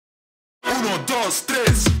Uno, dos,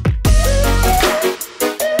 tres.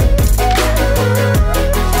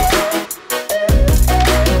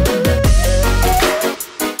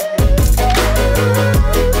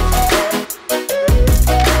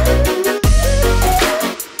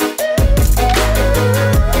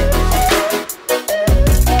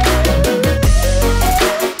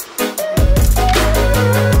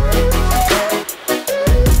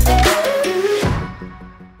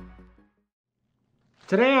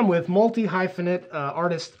 Today I'm with multi-hyphenate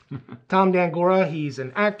artist Tom Dangora. He's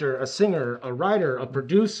an actor, a singer, a writer, a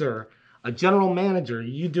producer, a general manager.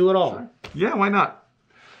 You do it all. Sure. Yeah, why not?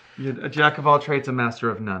 You're a jack of all trades, a master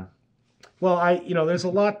of none. Well, there's a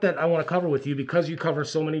lot that I want to cover with you because you cover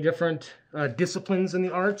so many different disciplines in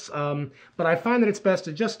the arts. But I find that it's best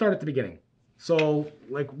to just start at the beginning. So,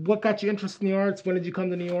 like, what got you interested in the arts? When did you come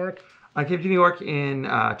to New York? I came to New York in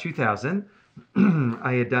 2000.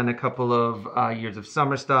 I had done a couple of years of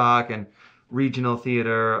summer stock and regional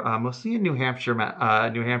theater, mostly in New Hampshire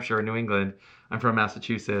and New England. I'm from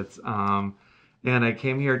Massachusetts. And I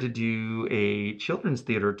came here to do a children's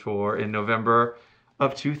theater tour in November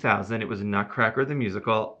of 2000. It was Nutcracker the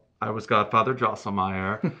Musical. I was Godfather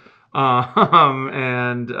Drosselmeyer.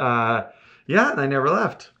 And I never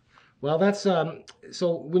left. Well, that's so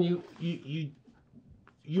when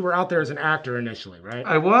you were out there as an actor initially, right?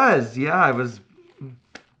 I was, yeah, I was.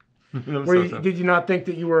 Did you not think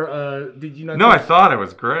that you were? Did you not? No, I thought I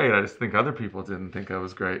was great. I just think other people didn't think I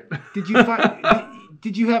was great. Did you find?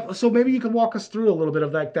 did you have? So maybe you could walk us through a little bit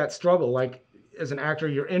of that struggle. Like as an actor,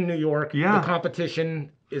 you're in New York. Yeah. The competition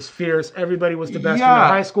is fierce. Everybody was the best in Yeah. their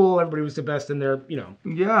high school. Everybody was the best in their,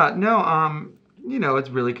 Yeah, no, it's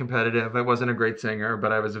really competitive. I wasn't a great singer,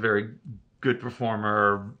 but I was a very good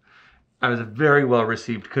performer. I was a very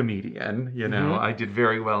well-received comedian, Mm-hmm. I did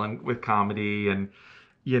very well with comedy and,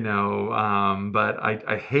 but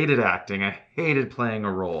I hated acting. I hated playing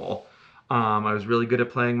a role. I was really good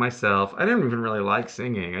at playing myself. I didn't even really like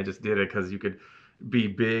singing. I just did it because you could be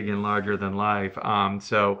big and larger than life.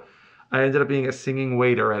 So I ended up being a singing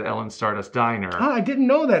waiter at Ellen Stardust Diner. Oh, I didn't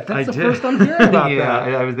know that. That's the first I'm hearing about Yeah,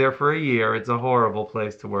 that. I was there for a year. It's a horrible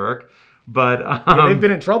place to work. But Yeah, they've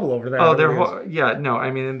been in trouble over that. oh, over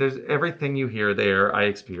there's everything you hear there. I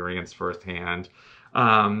experienced firsthand.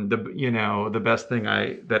 The best thing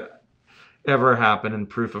that ever happened in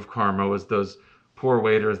proof of karma was those poor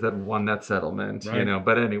waiters that won that settlement. Right.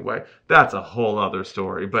 But anyway, that's a whole other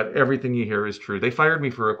story. But everything you hear is true. They fired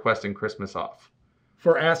me for requesting Christmas off.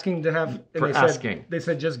 For asking to have. Asking. They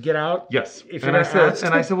said just get out. Yes. If and I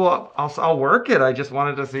said, well, I'll work it. I just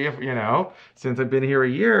wanted to see if since I've been here a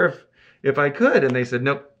year, if I could. And they said,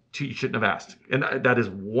 nope, you shouldn't have asked. And that is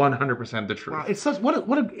 100% the truth. Wow, it's such it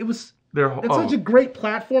was. It's Such a great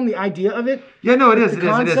platform. The idea of it. Yeah, no, it is. The It is.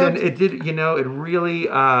 And concept. it did. It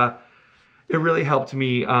really helped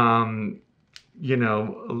me. Kind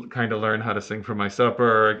of learn how to sing for my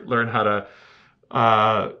supper, learn how to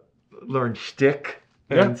learn shtick.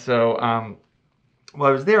 Yeah. And so, while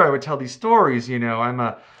I was there, I would tell these stories.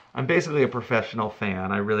 I'm basically a professional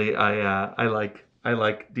fan. I like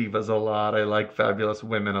divas a lot. I like fabulous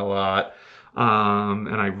women a lot.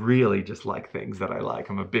 And I really just like things that I like.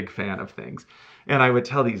 I'm a big fan of things. And I would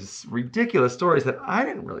tell these ridiculous stories that I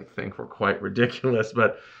didn't really think were quite ridiculous,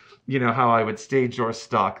 but, how I would stage door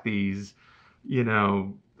stock these, maybe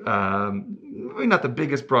not the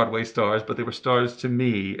biggest Broadway stars, but they were stars to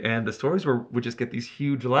me. And the stories would just get these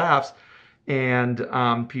huge laughs. And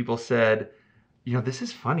people said, this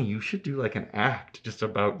is funny. You should do like an act just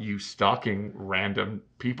about you stalking random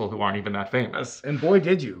people who aren't even that famous. And boy,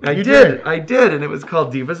 did you. I did. And it was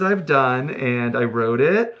called Divas I've Done. And I wrote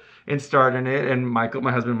it and starred in it. And my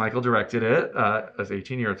husband Michael directed it. That was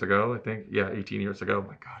 18 years ago, I think. Yeah, 18 years ago. Oh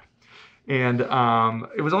my God. And we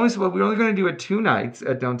were only going to do it 2 nights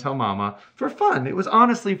at Don't Tell Mama for fun. It was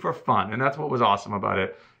honestly for fun. And that's what was awesome about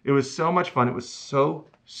it. It was so much fun. It was so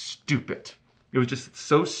stupid. It was just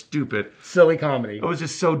so stupid. Silly comedy. It was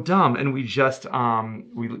just so dumb. And we just,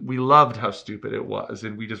 we loved how stupid it was.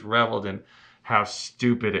 And we just reveled in how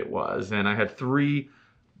stupid it was. And I had 3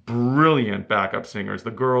 brilliant backup singers.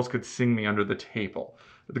 The girls could sing me under the table.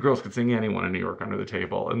 The girls could sing anyone in New York under the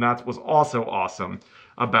table. And that was also awesome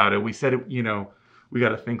about it. We said, we got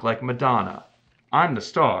to think like Madonna. I'm the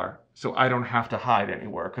star, so I don't have to hide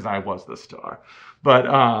anywhere because I was the star. But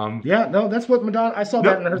that's what Madonna. I saw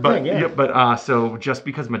that in her thing. Yeah. But so just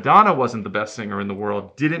because Madonna wasn't the best singer in the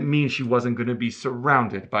world didn't mean she wasn't going to be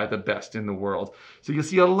surrounded by the best in the world. So you'll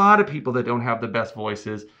see a lot of people that don't have the best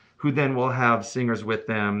voices who then will have singers with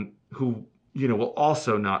them who will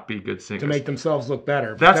also not be good singers To make themselves look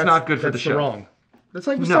better. That's not good for the show. Wrong. That's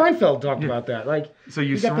like No. Seinfeld talked about that. Like, So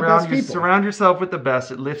you got the best people. surround yourself with the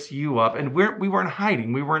best. It lifts you up, and we weren't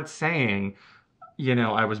hiding. We weren't saying,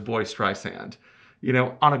 I was Boy Streisand.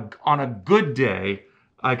 On a good day,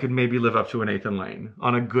 I could maybe live up to an Nathan Lane.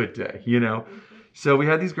 On a good day, So we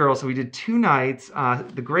had these girls. So we did 2 nights.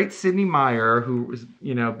 The great Sidney Meyer, who was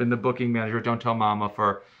been the booking manager of Don't Tell Mama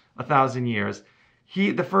for 1,000 years.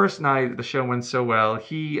 The first night the show went so well.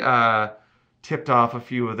 He tipped off a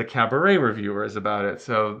few of the cabaret reviewers about it.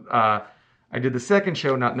 So I did the second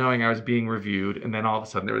show not knowing I was being reviewed, and then all of a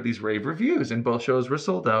sudden there were these rave reviews, and both shows were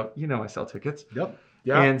sold out. I sell tickets. Yep.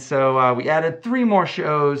 Yeah. And so we added 3 more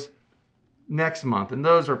shows next month, and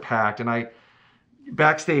those were packed. And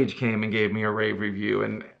Backstage came and gave me a rave review,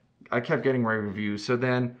 and I kept getting rave reviews. So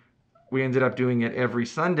then we ended up doing it every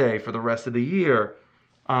Sunday for the rest of the year.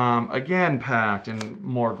 Again, packed and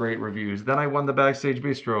more great reviews. Then I won the Backstage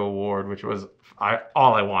Bistro Award, which was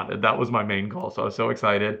all I wanted. That was my main goal, so I was so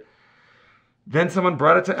excited. Then someone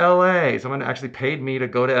brought it to LA. Someone actually paid me to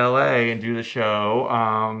go to LA and do the show.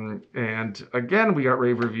 And again, we got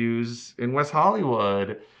rave reviews in West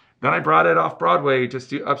Hollywood. Then I brought it off Broadway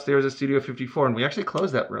to upstairs at Studio 54, and we actually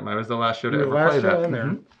closed that room. I was the last show to ever play that.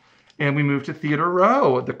 Mm-hmm. And we moved to Theater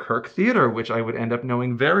Row, the Kirk Theater, which I would end up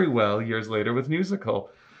knowing very well years later with musical.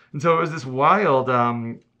 And so it was this wild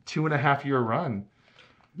 2.5-year run.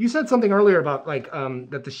 You said something earlier about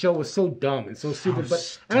that the show was so dumb and so stupid.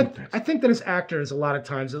 I think that as actors, a lot of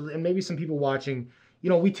times, and maybe some people watching,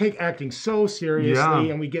 we take acting so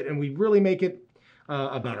seriously, and we really make it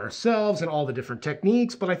about ourselves and all the different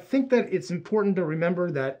techniques. But I think that it's important to remember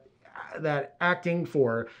that acting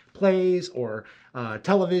for plays or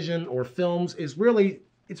television or films is really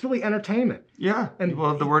entertainment. Yeah. And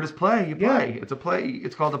the word is play. You play. It's a play.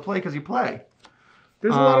 It's called a play because you play.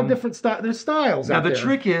 There's a lot of different there's styles out there. Now the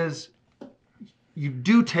trick is, you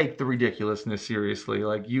do take the ridiculously seriously.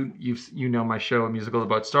 Like you know my show, a musical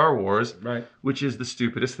about Star Wars, right? Which is the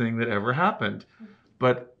stupidest thing that ever happened,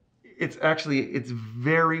 but it's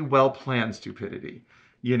very well planned stupidity.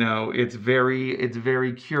 It's very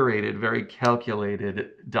curated, very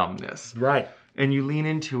calculated dumbness. Right. And you lean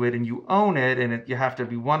into it and you own it, and you have to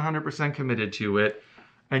be 100% committed to it.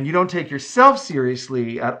 And you don't take yourself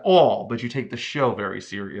seriously at all, but you take the show very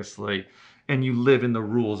seriously, and you live in the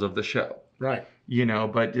rules of the show. Right.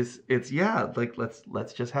 But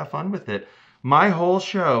let's just have fun with it. My whole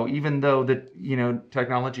show, even though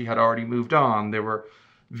technology had already moved on, there were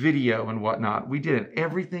video and whatnot. We didn't.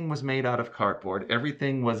 Everything was made out of cardboard.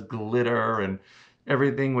 Everything was glitter, and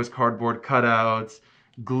everything was cardboard cutouts,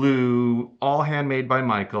 glue, all handmade by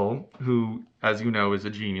Michael, who, as you know, is a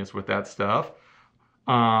genius with that stuff.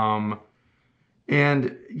 And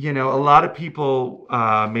a lot of people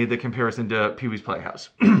made the comparison to Pee-wee's Playhouse,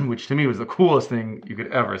 which to me was the coolest thing you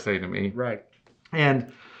could ever say to me. Right.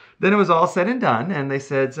 And then it was all said and done, and they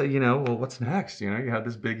said, so, well, what's next? You had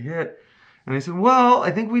this big hit. And I said, well,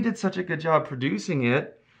 I think we did such a good job producing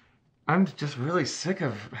it. I'm just really sick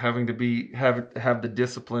of having to have the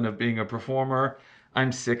discipline of being a performer.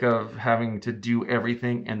 I'm sick of having to do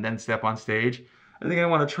everything and then step on stage. I think I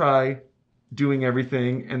want to try doing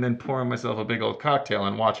everything and then pouring myself a big old cocktail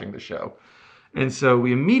and watching the show. And so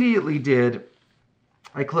we immediately did.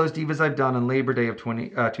 I closed Divas I've Done on Labor Day of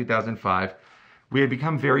 2005. We had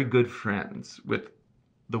become very good friends with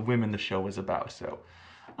the women the show was about. So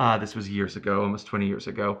this was years ago, almost 20 years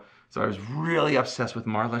ago. So I was really obsessed with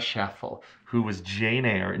Marla Schaffel, who was Jane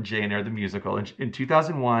Eyre in Jane Eyre the Musical. In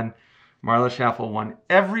 2001, Marla Schaffel won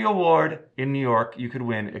every award in New York you could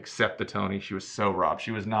win except the Tony. She was so robbed.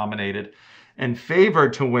 She was nominated and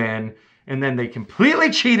favored to win, and then they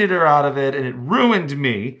completely cheated her out of it, and it ruined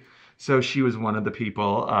me. So she was one of the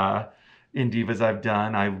people in Divas I've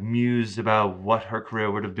Done. I mused about what her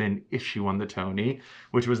career would have been if she won the Tony,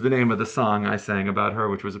 which was the name of the song I sang about her,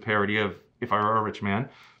 which was a parody of If I Were a Rich Man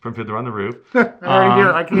from Fiddler on the Roof.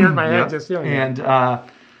 I can hear it in my head just hearing it.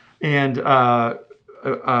 And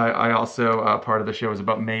I also, part of the show was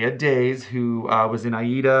about Maya Days, who was in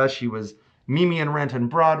Aida. She was Mimi in Rent on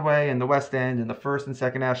Broadway and the West End in the first and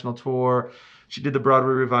second national tour. She did the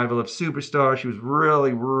Broadway revival of Superstar. She was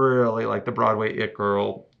really, really like the Broadway it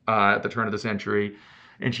girl at the turn of the century.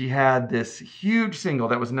 And she had this huge single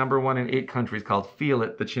that was #1 in 8 countries called Feel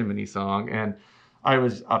It, the Chimney Song. And I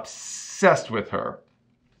was obsessed with her.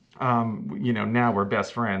 Now we're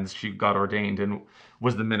best friends. She got ordained and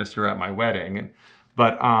was the minister at my wedding.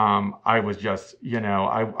 But I was just,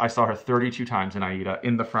 I saw her 32 times in Aida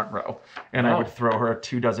in the front row. And I would throw her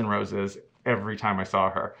 24 roses every time I saw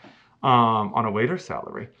her on a waiter's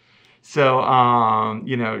salary.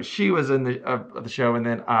 So, she was in the show, and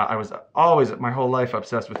then I was always my whole life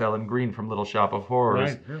obsessed with Ellen Green from Little Shop of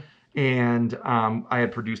Horrors, Right. Yeah. and I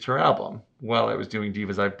had produced her album while I was doing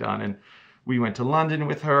Divas I've Done, and we went to London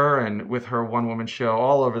with her and with her one-woman show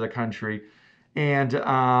all over the country, and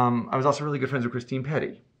I was also really good friends with Christine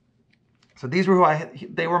Petty. So these were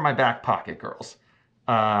they were my back pocket girls,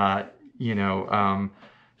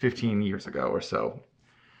 15 years ago or so.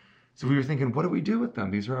 So we were thinking, what do we do with them?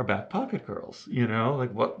 These are our back pocket girls,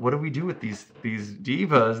 like what do we do with these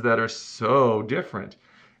divas that are so different?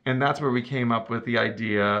 And that's where we came up with the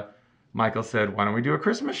idea. Michael said, why don't we do a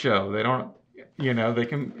Christmas show? They don't,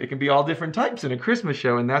 it can be all different types in a Christmas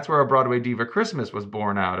show. And that's where our Broadway Diva Christmas was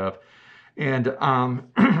born out of. And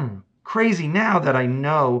crazy now that I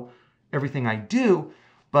know everything I do,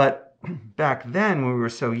 but back then when we were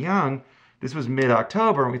so young, this was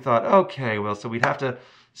mid-October, and we thought, okay, well, so we'd have to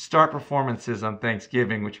start performances on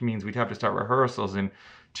Thanksgiving, which means we'd have to start rehearsals in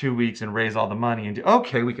 2 weeks and raise all the money. And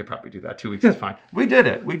okay, we could probably do that. 2 weeks is fine. We did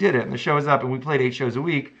it. And the show is up, and we played 8 shows a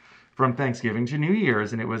week from Thanksgiving to New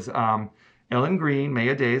Year's. And it was Ellen Green,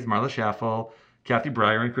 Maya Days, Marla Schaffel, Kathy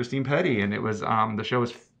Breyer, and Christine Petty. And it was the show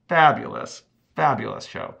was fabulous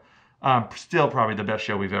show. Still probably the best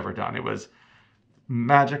show we've ever done. It was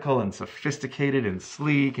magical and sophisticated and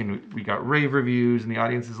sleek, and we got rave reviews, and the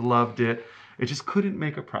audiences loved it. It just couldn't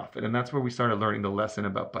make a profit, and that's where we started learning the lesson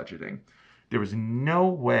about budgeting. There was no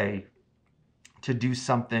way to do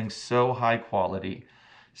something so high quality,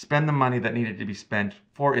 spend the money that needed to be spent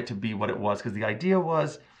for it to be what it was, because the idea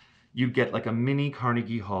was you'd get like a mini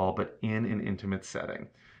Carnegie Hall, but in an intimate setting.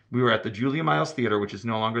 We were at the Julia Miles Theater, which is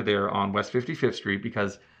no longer there, on West 55th Street,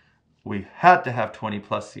 because we had to have 20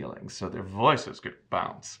 plus ceilings so their voices could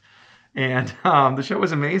bounce. And the show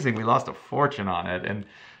was amazing. We lost a fortune on it. And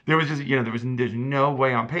there was just, there's no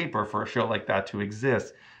way on paper for a show like that to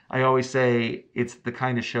exist. I always say it's the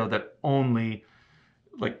kind of show that only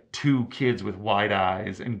like 2 kids with wide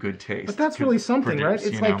eyes and good taste. But that's really something, produce,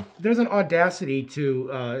 right? It's like there's an audacity to,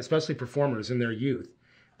 especially performers in their youth,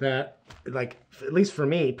 that, like, at least for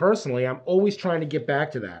me personally, I'm always trying to get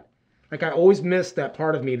back to that. Like, I always missed that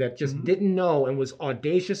part of me that just didn't know and was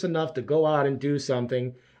audacious enough to go out and do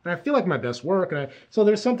something. And I feel like my best work. So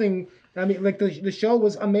there's something, I mean, like the show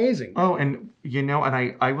was amazing. Oh, and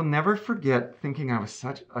and I will never forget thinking I was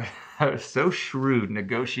so shrewd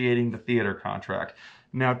negotiating the theater contract.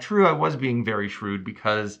 Now, true, I was being very shrewd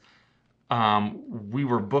because we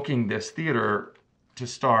were booking this theater to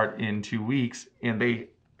start in 2 weeks, and they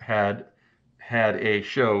had a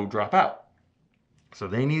show drop out. So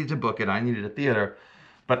they needed to book it. I needed a theater.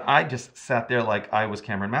 But I just sat there like I was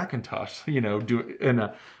Cameron McIntosh,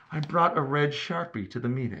 I brought a red Sharpie to the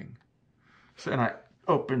meeting. And I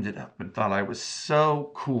opened it up and thought I was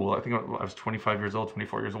so cool. I think I was 25 years old,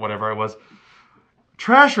 24 years old, whatever I was.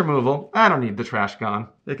 Trash removal. I don't need the trash gone.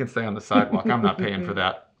 They can stay on the sidewalk. I'm not paying for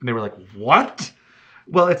that. And they were like, what?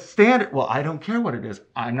 Well, it's standard. Well, I don't care what it is.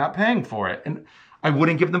 I'm not paying for it. And I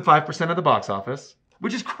wouldn't give them 5% of the box office,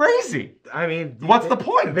 which is crazy. I mean, what's the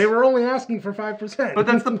point? They were only asking for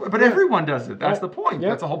 5%. But everyone does it. That's the point. Yeah.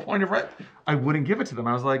 That's the whole point of it. I wouldn't give it to them.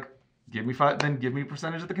 I was like, give me 5, then give me a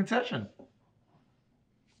percentage of the concession.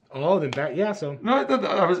 Oh, then that, yeah. So no,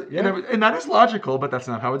 I was, and that is logical, but that's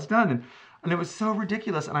not how it's done. And it was so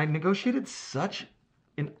ridiculous. And I negotiated such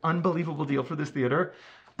an unbelievable deal for this theater,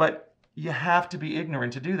 but you have to be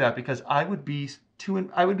ignorant to do that, because I would be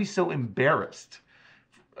so embarrassed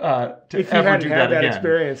if you hadn't had that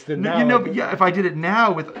experience, then now, but if I did it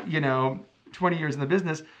now with 20 years in the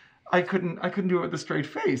business, I couldn't do it with a straight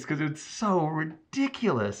face, because it's so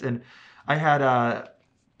ridiculous. And I had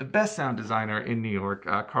the best sound designer in New York,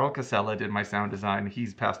 Carl Casella, did my sound design.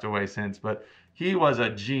 He's passed away since, but he was a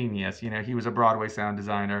genius. He was a Broadway sound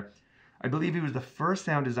designer. I believe he was the first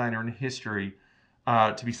sound designer in history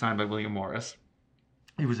to be signed by William Morris.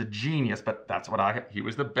 He was a genius, but he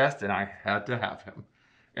was the best, and I had to have him.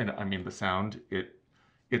 And I mean, the sound,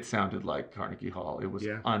 it sounded like Carnegie Hall. It was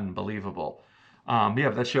unbelievable.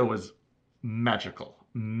 That show was magical.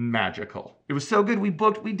 It was so good. We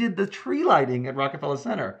did the tree lighting at Rockefeller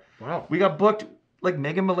Center. Wow. We got booked, like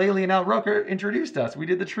Megan Mullally and Al Roker introduced us. We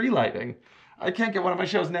did the tree lighting. I can't get one of my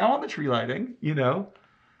shows now on the tree lighting, it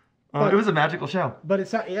was a magical show. But it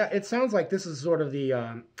sounds like this is sort of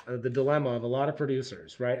the dilemma of a lot of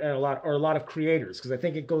producers, right? And a lot of creators, because I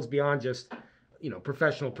think it goes beyond just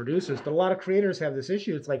professional producers, but a lot of creators have this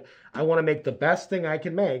issue. It's like, I want to make the best thing I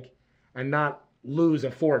can make and not lose a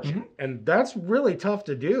fortune. And that's really tough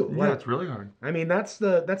to do. Yeah, it's really hard. I mean, that's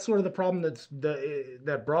sort of the problem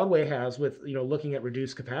that Broadway has with looking at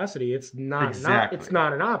reduced capacity. It's not Exactly. it's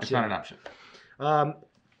not an option. It's not an option.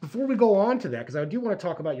 before we go on to that, because I do want to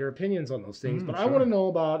talk about your opinions on those things, but I Sure. want to know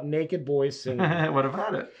about Naked Boys Singing. What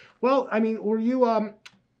about it? Well, I mean, were you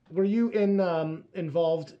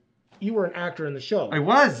involved? You were an actor in the show. I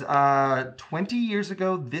was 20 years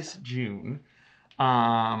ago this June.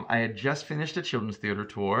 I had just finished a children's theater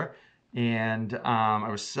tour, and I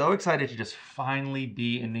was so excited to just finally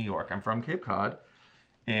be in New York. I'm from Cape Cod,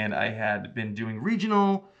 and I had been doing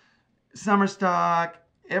regional, summer stock.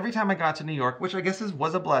 Every time I got to New York, which I guess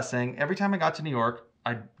was a blessing, every time I got to New York,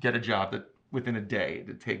 I'd get a job that within a day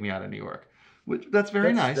to take me out of New York, which that's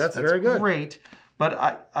very nice. That's very good. Great. But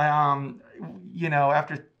I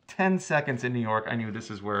after 10 seconds in New York, I knew this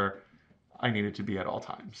is where I needed to be at all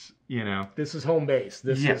times, This is home base.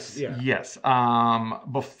 Yes.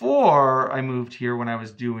 Before I moved here, when I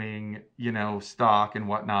was doing, stock and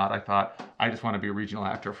whatnot, I thought I just want to be a regional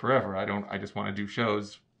actor forever. I just want to do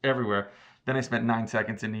shows everywhere. Then I spent 9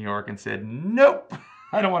 seconds in New York and said, nope,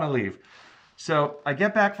 I don't want to leave. So I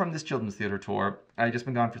get back from this children's theater tour. I just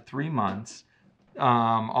been gone for 3 months,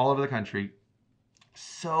 all over the country.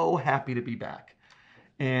 So happy to be back.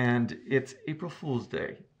 And it's April Fool's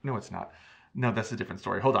Day. No, it's not. No, that's a different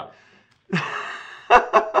story. Hold on.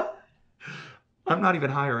 I'm not even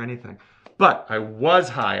high or anything. But I was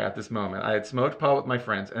high at this moment. I had smoked pot with my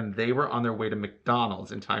friends, and they were on their way to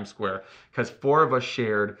McDonald's in Times Square because 4 of us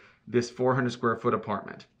shared this 400 square foot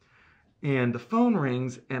apartment. And the phone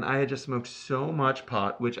rings, and I had just smoked so much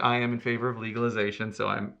pot, which I am in favor of legalization, so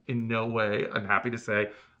I'm in no way, I'm happy to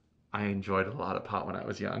say, I enjoyed a lot of pot when I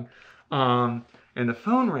was young. And the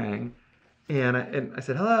phone rang, and I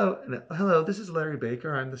said, hello, this is Larry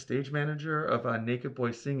Baker. I'm the stage manager of Naked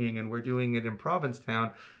Boys Singing, and we're doing it in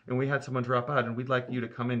Provincetown, and we had someone drop out, and we'd like you to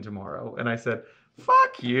come in tomorrow. And I said,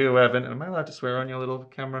 fuck you, Evan. Am I allowed to swear on your little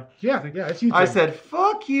camera? Yeah, it's you. I said,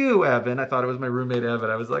 fuck you, Evan. I thought it was my roommate, Evan.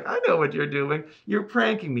 I was like, I know what you're doing. You're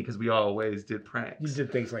pranking me, because we always did pranks. You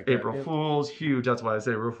did things like April that. Fools, huge. That's why I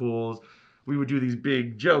say April Fools. We would do these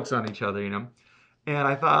big jokes on each other, And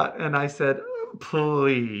I said,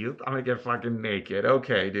 please, I'm going to get fucking naked.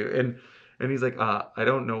 Okay, dude. And he's like, I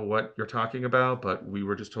don't know what you're talking about, but we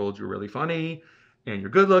were just told you're really funny and you're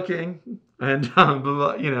good looking. And, blah,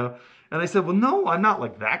 blah, And I said, well, no, I'm not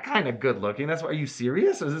like that kind of good looking. That's why, are you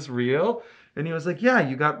serious? Is this real? And he was like, yeah,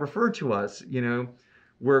 you got referred to us. We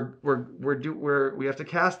have to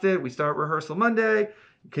cast it. We start rehearsal Monday.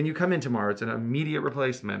 Can you come in tomorrow? It's an immediate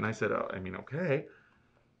replacement. And I said, okay.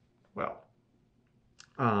 Well,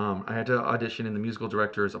 I had to audition in the musical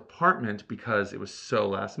director's apartment because it was so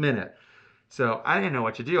last minute. So I didn't know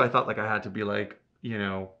what to do. I thought I had to be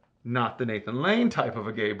not the Nathan Lane type of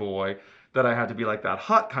a gay boy, that I had to be that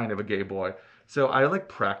hot kind of a gay boy. So I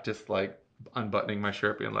practiced unbuttoning my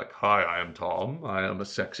shirt, being like, hi, I am Tom. I am a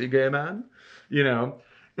sexy gay man,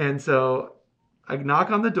 And so I knock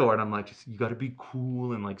on the door and I'm like, you got to be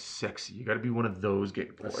cool and sexy. You got to be one of those gay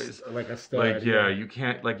boys. Like a stud. You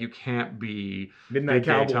can't be Midnight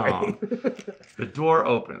Cowboy. Tom. The door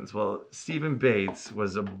opens. Well, Stephen Bates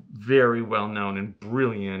was a very well-known and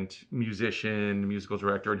brilliant musician, musical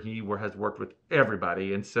director, and he has worked with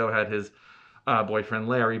everybody, and so had his boyfriend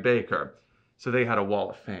Larry Baker. So they had a wall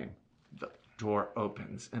of fame. The door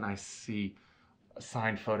opens and I see a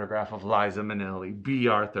signed photograph of Liza Minnelli, B.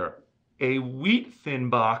 Arthur, a wheat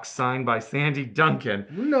thin box signed by Sandy Duncan.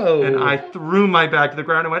 No. And I threw my bag to the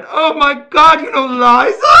ground and went, oh my God, you know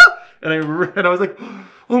Liza? And I was like,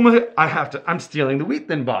 oh my, I'm stealing the wheat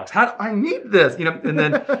thin box. I need this, and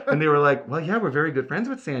then, and they were like, well, yeah, we're very good friends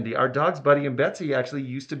with Sandy. Our dogs, Buddy and Betsy, actually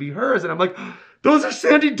used to be hers. And I'm like, those are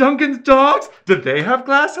Sandy Duncan's dogs? Did they have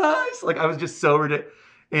glass eyes? I was just so ridiculous.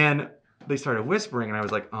 And they started whispering and I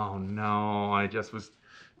was like, oh no, I just was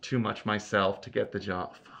too much myself to get the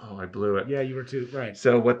job. Oh, I blew it. Yeah, you were too, right.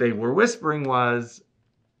 So what they were whispering was,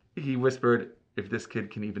 he whispered, if this kid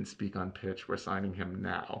can even speak on pitch, we're signing him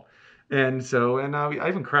now. And so, I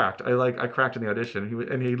even cracked. I cracked in the audition.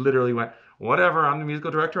 And he literally went, whatever, I'm the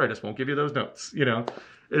musical director. I just won't give you those notes.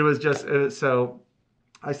 It was just, so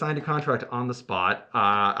I signed a contract on the spot.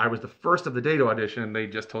 I was the first of the day to audition. They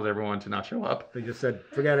just told everyone to not show up. They just said,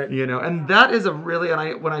 forget it. And that is a really,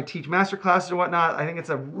 when I teach master classes and whatnot, I think it's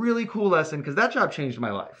a really cool lesson because that job changed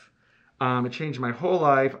my life. It changed my whole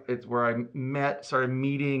life. It's where I started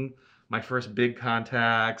meeting my first big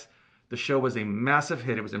contacts. The show was a massive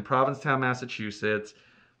hit. It was in Provincetown, Massachusetts,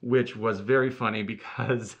 which was very funny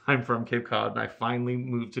because I'm from Cape Cod and I finally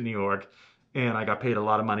moved to New York and I got paid a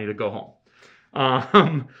lot of money to go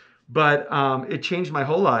home. But it changed my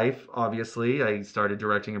whole life, obviously. I started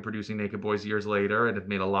directing and producing Naked Boys years later and have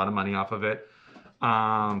made a lot of money off of it.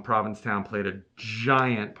 Provincetown played a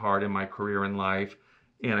giant part in my career and life.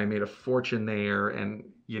 and I made a fortune there, and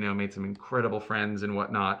made some incredible friends and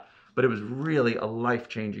whatnot. But it was really a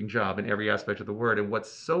life-changing job in every aspect of the word. And what's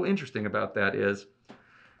so interesting about that is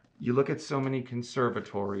you look at so many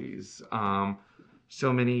conservatories,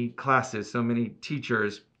 so many classes, so many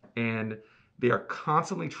teachers, and they are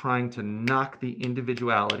constantly trying to knock the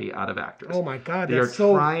individuality out of actors. Oh my God, they're that's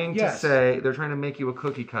so... trying yes. they're trying to make you a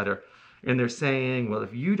cookie cutter. And they're saying, well,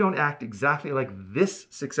 if you don't act exactly like this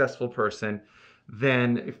successful person,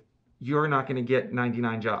 then you're not going to get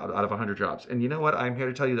 99 jobs out of 100 jobs. And you know what? I'm here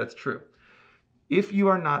to tell you that's true. If you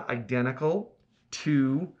are not identical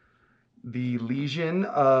to the legion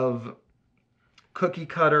of cookie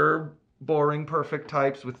cutter, boring, perfect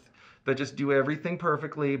types that just do everything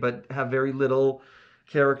perfectly but have very little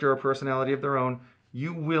character or personality of their own,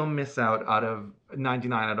 you will miss out of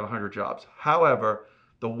 99 out of 100 jobs. However,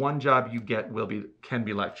 the one job you get can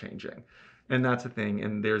be life-changing. And that's the thing.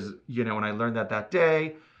 And there's, when I learned that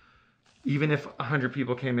day, even if 100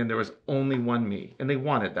 people came in, there was only one me. And they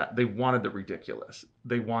wanted that. They wanted the ridiculous.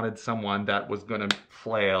 They wanted someone that was going to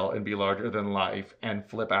flail and be larger than life and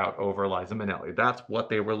flip out over Liza Minnelli. That's what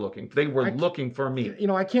they were looking for. They were looking for me.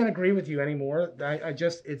 I can't agree with you anymore.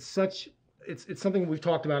 It's something we've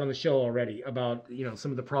talked about on the show already about,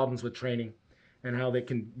 some of the problems with training and how they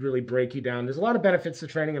can really break you down. There's a lot of benefits to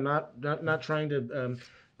training. I'm not trying to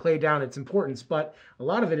play down its importance, but a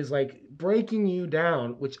lot of it is like breaking you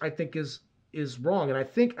down, which I think is wrong.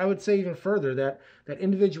 And I would say even further that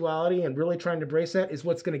individuality and really trying to embrace that is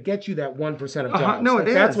what's going to get you that 1% of jobs. No,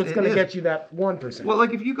 that's what's going to get you that 1%. Well,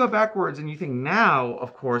 like if you go backwards and you think now,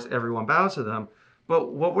 of course, everyone bows to them.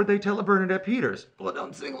 But what would they tell Bernadette Peters? Well,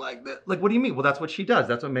 don't sing like that. Like, what do you mean? Well, that's what she does.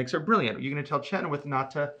 That's what makes her brilliant. You're going to tell Chenoweth not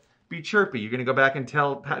to be chirpy. You're going to go back and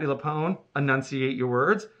tell Patti LuPone, enunciate your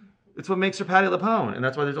words. It's what makes her Patti LuPone, and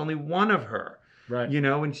that's why there's only one of her. Right.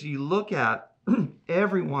 When you look at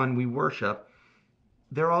everyone we worship,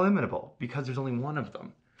 they're all imitable because there's only one of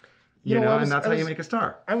them. And that's how you make a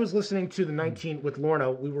star. I was listening to with Lorna.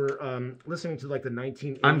 We were listening to like the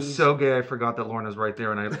 1980s. I'm so gay. I forgot that Lorna's right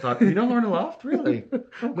there, and I thought, Lorna Loft, really?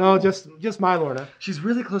 No, just my Lorna. She's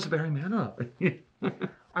really close to Barry Manilow.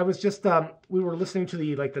 I was just we were listening to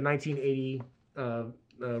the 1980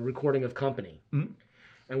 recording of Company. Mm-hmm.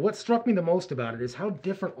 And what struck me the most about it is how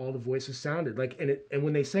different all the voices sounded. And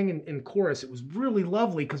when they sang in chorus, it was really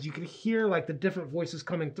lovely because you could hear like the different voices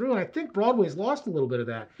coming through. And I think Broadway's lost a little bit of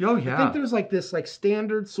that. Oh yeah. I think there's like this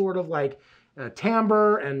standard sort of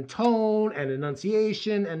timbre and tone and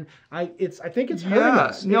enunciation, and I think it's hurting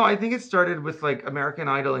us. No, I think it started with like American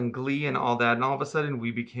Idol and Glee and all that, and all of a sudden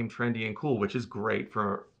we became trendy and cool, which is great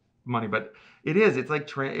for money, but it's like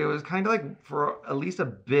it was kind of like for at least a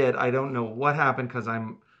bit. I don't know what happened because I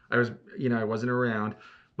wasn't around,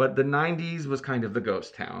 but the 90s was kind of the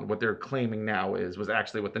ghost town. What they're claiming now was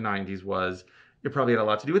actually what the 90s was. It probably had a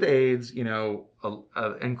lot to do with AIDS,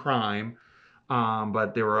 and crime,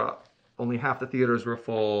 but there were only half the theaters were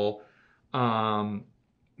full.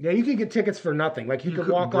 Yeah, you could get tickets for nothing. Like you could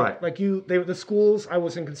walk up, the schools. I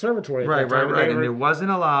was in conservatory. Right. And there wasn't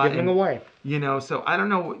a lot giving away. So I don't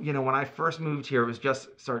know. When I first moved here, it was just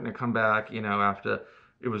starting to come back.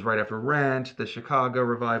 It was right after Rent, the Chicago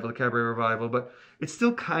revival, the Cabaret revival, but it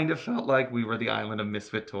still kind of felt like we were the island of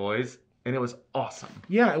misfit toys, and it was awesome.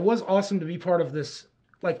 Yeah, it was awesome to be part of this.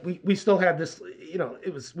 Like we still had this,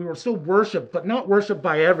 we were still worshipped, but not worshipped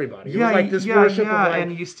by everybody. It was like this worship of like,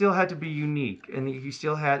 and you still had to be unique, and you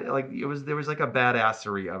still had there was like a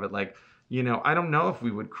badassery of it. Like, I don't know if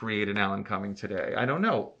we would create an Alan Cumming today. I don't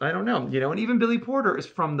know. And even Billy Porter is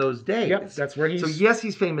from those days. Yep, that's where he's. So yes,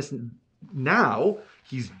 he's famous now.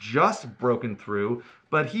 He's just broken through,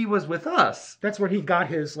 but he was with us. That's where he got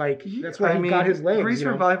his That's where he got his legs. Grease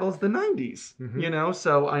Revival's the 90s. Mm-hmm.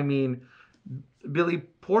 So I mean, Billy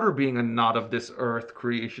Porter being a not of this earth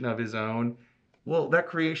creation of his own, well, that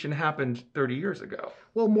creation happened 30 years ago.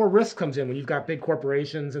 Well, more risk comes in when you've got big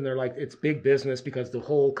corporations and they're like, it's big business because the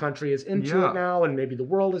whole country is into it now and maybe the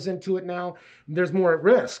world is into it now. There's more at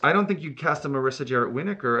risk. I don't think you'd cast a Marissa Jarrett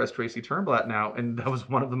Winokur as Tracy Turnblad now, and that was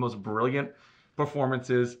one of the most brilliant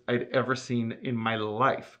performances I'd ever seen in my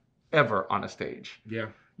life, ever on a stage. Yeah.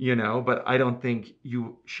 But I don't think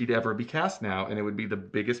she'd ever be cast now, and it would be the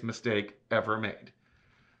biggest mistake ever made.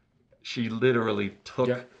 She literally took...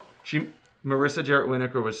 Yeah. Marissa Jarrett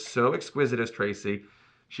Winokur was so exquisite as Tracy.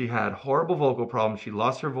 She had horrible vocal problems. She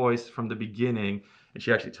lost her voice from the beginning, and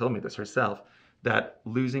she actually told me this herself, that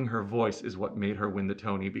losing her voice is what made her win the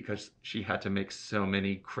Tony because she had to make so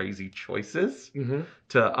many crazy choices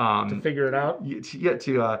to figure it out.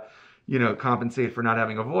 To compensate for not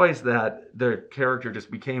having a voice, that their character just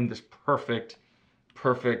became this perfect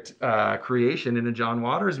perfect creation in a John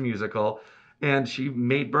Waters musical. And she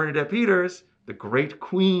made Bernadette Peters, the great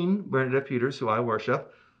queen Bernadette Peters, who I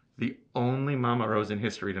worship, the only Mama Rose in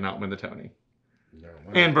history to not win the Tony. No,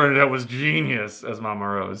 And Bernadette was genius as Mama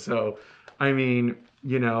Rose. So, I mean,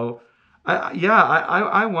 you know,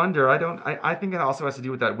 I wonder. I think it also has to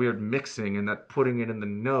do with that weird mixing and that putting it in the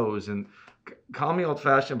nose. And call me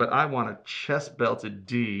old-fashioned, but I want a chest-belted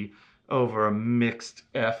D over a mixed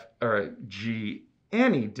F or a G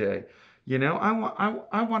any day. You know,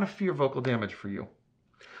 I want to fear vocal damage for you.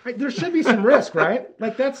 Right, there should be some risk, right?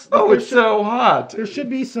 Like that's. Oh, it's so hot. There should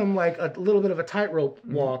be some like a little bit of a tightrope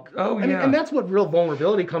walk. Oh, I mean, yeah. and that's what real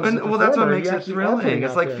vulnerability comes. And, to well, that's what performer. makes You it actually are putting thrilling.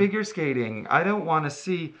 It's out like there. figure skating. I don't want to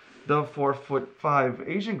see the 4'5"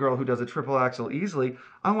 Asian girl who does a triple axel easily.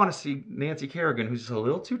 I want to see Nancy Kerrigan, who's just a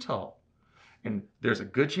little too tall. And there's a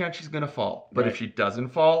good chance she's going to fall. But Right. if she doesn't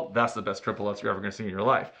fall, that's the best triple X you're ever going to see in your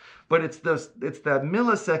life. But it's that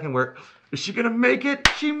millisecond where, is she going to make it?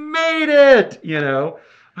 She made it! You know?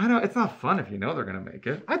 It's not fun if you know they're going to make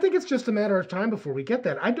it. I think it's just a matter of time before we get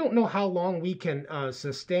that. I don't know how long we can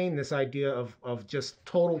sustain this idea of just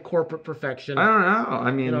total corporate perfection. I don't know.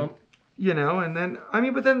 I mean, You know? and then,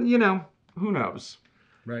 but then, who knows?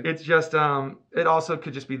 Right. It's just, it also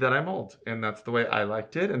could just be that I'm old, and that's the way I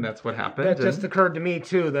liked it, and that's what happened. That just occurred to me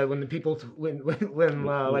too. That when the people, when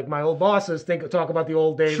like my old bosses talk about the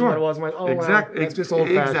old days, Sure. and what it was, I'm like, oh, exactly. wow, that's just old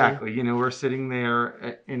fashioned. Exactly. We're sitting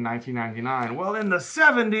there in 1999. Well, in the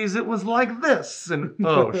 70s, it was like this, and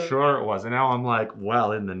oh, sure it was. And now I'm like,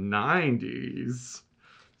 well, in the 90s.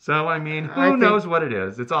 So I mean, who knows what it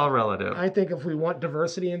is? It's all relative. I think if we want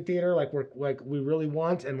diversity in theater, like we really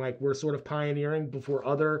want, and like we're sort of pioneering before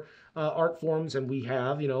other art forms, and we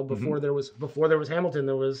have, before there was Hamilton,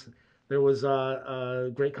 there was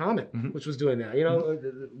Great Comet, which was doing that.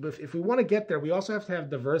 If we want to get there, we also have to have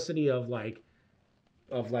diversity of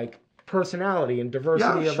personality and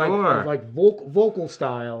diversity of vocal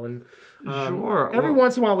style, and every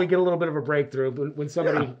once in a while we get a little bit of a breakthrough when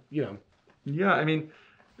somebody Yeah, I mean.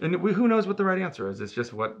 And who knows what the right answer is? It's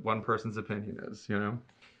just what one person's opinion is,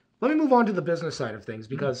 Let me move on to the business side of things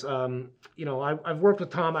because, I've worked with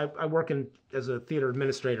Tom. I work as a theater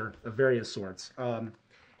administrator of various sorts.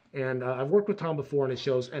 And I've worked with Tom before in his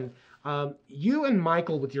shows. And you and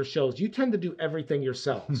Michael with your shows, you tend to do everything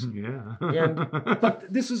yourselves. Yeah.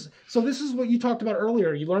 But this is what you talked about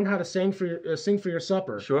earlier. You learn how to sing for your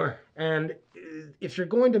supper. Sure. And if you're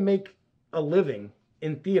going to make a living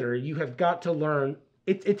in theater, you have got to learn.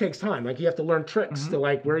 It takes time. Like you have to learn tricks to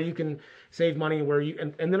like where you can save money,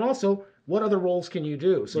 and then also what other roles can you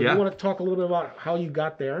do. So you want to talk a little bit about how you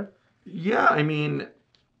got there? Yeah, I mean,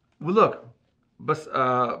 well, look,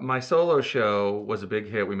 my solo show was a big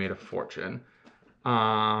hit. We made a fortune.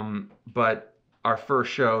 But our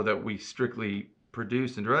first show that we strictly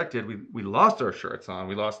produced and directed, we lost our shirts on.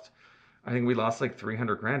 I think we lost like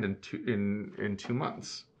 $300,000 in 2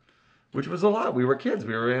 months. Which was a lot. We were kids.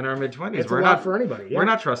 We were in our mid-20s. It's a lot for anybody. Yeah. We're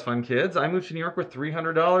not trust fund kids. I moved to New York with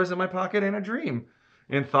 $300 in my pocket and a dream,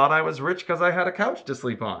 and thought I was rich because I had a couch to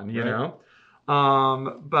sleep on. You know,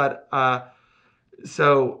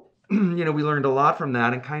 so we learned a lot from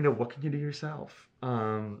that, and kind of what can you do yourself.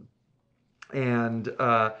 And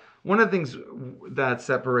one of the things that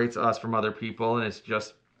separates us from other people, and it's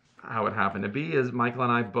just how it happened to be, is Michael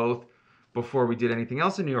and I both, before we did anything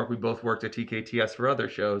else in New York, we both worked at TKTS for other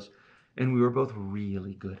shows. And we were both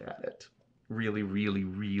really good at it. Really, really,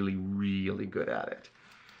 really, really good at it.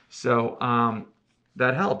 So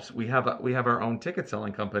that helps. We have our own ticket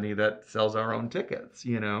selling company that sells our own tickets,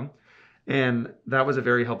 And that was a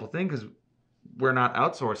very helpful thing because we're not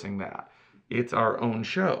outsourcing that. It's our own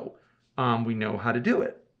show. We know how to do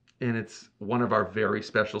it. And it's one of our very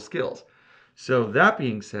special skills. So that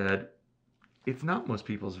being said, it's not most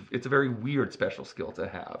people's. It's a very weird special skill to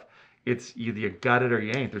have. It's either you got it or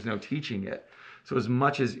you ain't. There's no teaching it. So as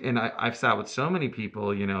much as, and I've sat with so many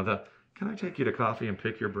people, can I take you to coffee and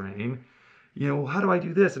pick your brain? How do I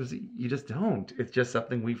do this? And you just don't. It's just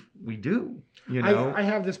something we do. I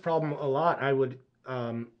have this problem a lot. I would,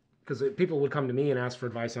 because people would come to me and ask for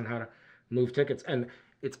advice on how to move tickets, and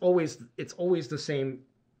it's always the same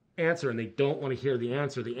answer, and they don't want to hear the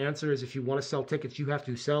answer. The answer is if you want to sell tickets, you have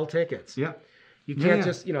to sell tickets. Yeah. You can't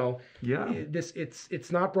just,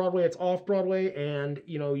 it's not Broadway, it's off Broadway. And,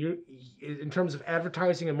 you're in terms of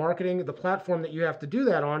advertising and marketing, the platform that you have to do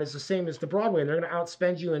that on is the same as the Broadway, and they're going to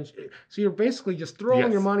outspend you. And so you're basically just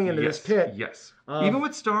throwing your money into this pit. Yes. Even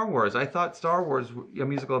with Star Wars, I thought Star Wars, a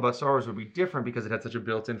musical about Star Wars would be different because it had such a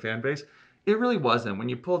built-in fan base. It really wasn't. When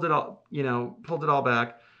you pulled it all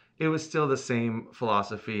back, it was still the same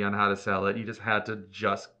philosophy on how to sell it. You just had to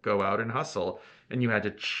just go out and hustle, and you had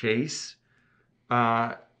to chase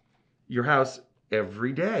your house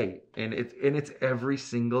every day, and it's every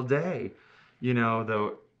single day.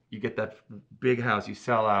 Though you get that big house, you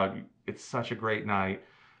sell out, it's such a great night.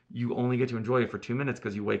 You only get to enjoy it for 2 minutes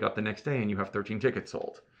because you wake up the next day and you have 13 tickets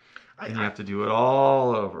sold. And you have to do it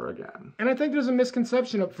all over again. And I think there's a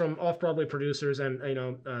misconception from off-Broadway producers and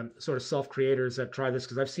sort of self-creators that try this,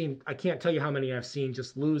 because I can't tell you how many I've seen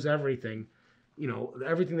just lose everything,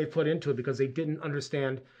 everything they put into it because they didn't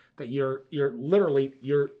understand that you're literally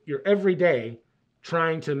every day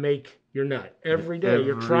trying to make your nut. Every day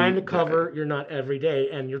you're trying to cover your nut every day,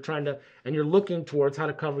 and you're looking towards how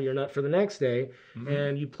to cover your nut for the next day,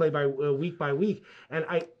 and you play by week by week. And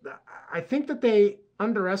I think that they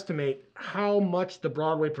underestimate how much the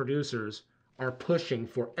Broadway producers are pushing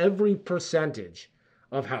for every percentage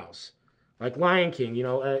of house. Like Lion King,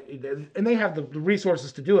 and they have the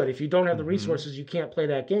resources to do it. If you don't have the resources, you can't play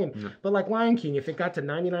that game. Yeah. But like Lion King, if it got to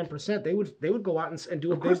 99%, they would go out and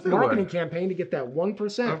do a big marketing campaign to get that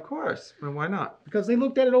 1%. Of course. Well, why not? Because they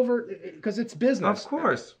looked at it over, because it's business. Of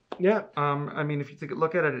course. Yeah. If you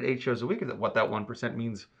look at it at 8 shows a week, what that 1%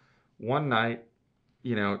 means one night,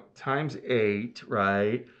 times 8,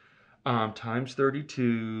 right? Times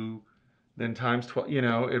 32, then times 12,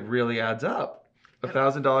 it really adds up.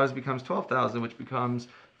 $1,000 becomes $12,000, which becomes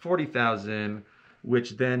 $40,000,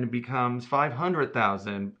 which then becomes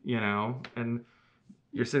 $500,000, and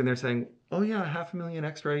you're sitting there saying, oh yeah, $500,000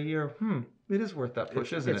 extra a year. It is worth that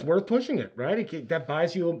push, isn't it? It's worth pushing it, right? That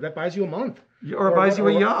buys you a month. Or buys you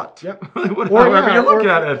a yacht. Yep. However you look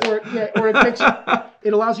at it. Or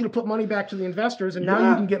it allows you to put money back to the investors, and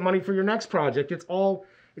now you can get money for your next project. It's all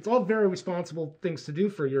very responsible things to do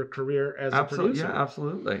for your career as a producer. Yeah,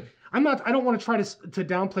 absolutely. I don't want to try to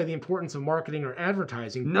downplay the importance of marketing or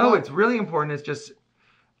advertising. No, it's really important. It's just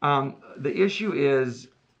the issue is,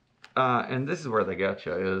 and this is where they get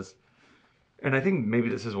you, is, and I think maybe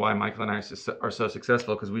this is why Michael and I are so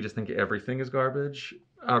successful, because we just think everything is garbage.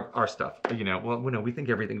 Our stuff, we think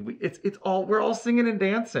everything. We're all singing and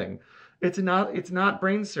dancing. It's not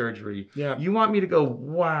brain surgery. Yeah. You want me to go,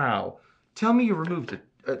 wow, tell me you removed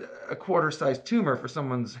a quarter-sized tumor for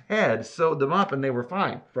someone's head, sewed them up, and they were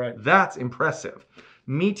fine. Right. That's impressive.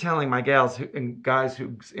 Me telling my gals and guys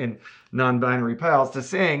who in non-binary pals to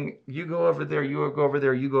sing, you go over there, you go over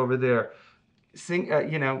there, you go over there, sing,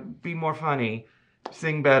 be more funny,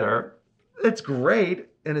 sing better. It's great,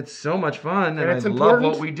 and it's so much fun, and I love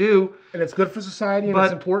what we do. And it's good for society, and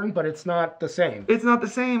it's important, but it's not the same. It's not the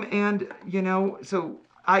same, and, so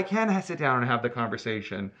I can sit down and have the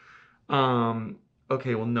conversation.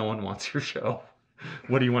 Okay, well, no one wants your show.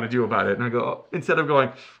 What do you want to do about it? And I go, instead of going,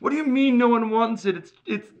 what do you mean no one wants it?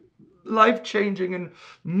 It's life-changing and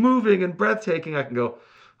moving and breathtaking. I can go,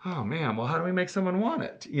 oh man, well, how do we make someone want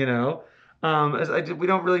it? We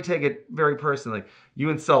don't really take it very personally. You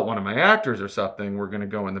insult one of my actors or something, we're going to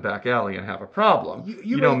go in the back alley and have a problem.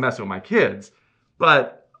 You don't mess with my kids.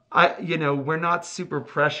 But we're not super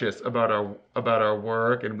precious about our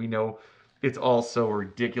work, and we know it's all so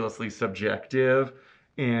ridiculously subjective.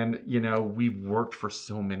 And, we've worked for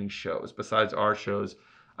so many shows. Besides our shows,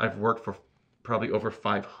 I've worked for probably over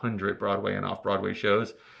 500 Broadway and off-Broadway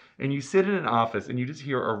shows. And you sit in an office and you just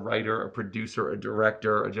hear a writer, a producer, a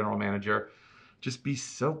director, a general manager just be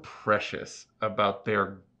so precious about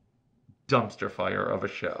their dumpster fire of a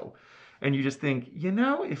show. And you just think,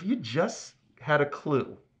 if you just had a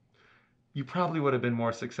clue, you probably would have been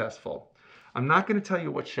more successful. I'm not going to tell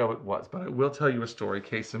you what show it was, but I will tell you a story,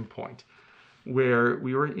 case in point, where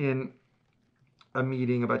we were in a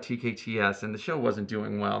meeting about TKTS, and the show wasn't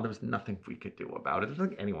doing well. There was nothing we could do about it. There's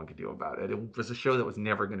nothing anyone could do about it. It was a show that was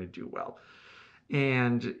never going to do well.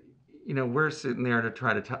 And, we're sitting there to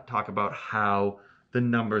try to talk about how the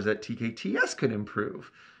numbers at TKTS could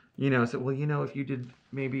improve.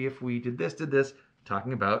 If we did this,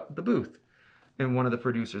 talking about the booth. And one of the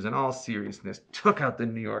producers, in all seriousness, took out the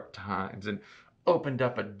New York Times and opened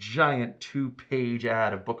up a giant 2-page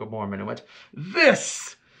ad of Book of Mormon and went,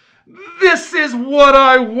 This is what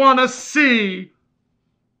I want to see.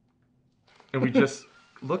 And we just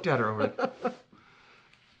looked at her and went,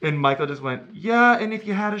 and Michael just went, yeah, and if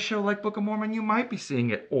you had a show like Book of Mormon, you might be seeing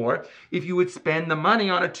it. Or if you would spend the money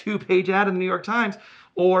on a 2-page ad in the New York Times,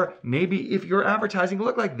 or maybe if your advertising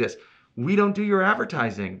looked like this. We don't do your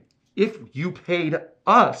advertising. If you paid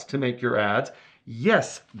us to make your ads,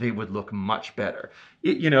 yes, they would look much better.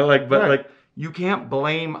 But you can't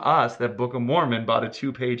blame us that Book of Mormon bought a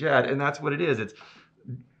 2-page ad, and that's what it is. It's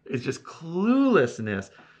just cluelessness.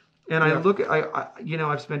 And I Yeah. look at,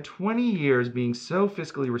 I've spent 20 years being so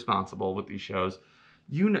fiscally responsible with these shows.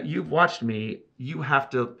 You've watched me. You have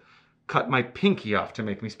to cut my pinky off to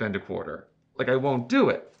make me spend a quarter. Like, I won't do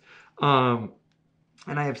it. Um,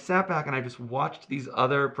 and I have sat back and I just watched these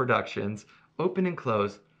other productions open and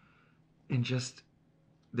close, and just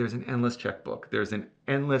there's an endless checkbook. There's an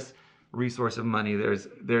endless resource of money. There's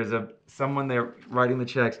someone there writing the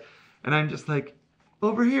checks, and I'm just like,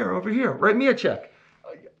 over here, write me a check.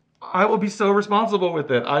 I will be so responsible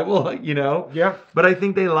with it. I will, Yeah. But I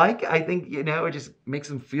think it just makes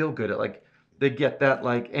them feel good. Like, they get that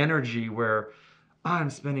like energy where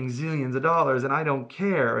I'm spending zillions of dollars and I don't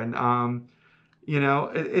care. And I've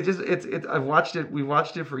watched it. We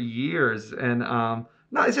watched it for years, and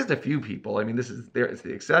no, it's just a few people. I mean, it's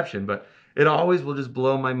the exception, but it always will just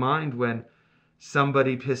blow my mind when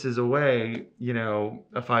somebody pisses away,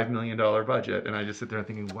 a $5 million budget, and I just sit there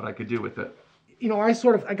thinking what I could do with it.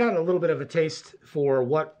 I got a little bit of a taste for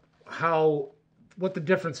what the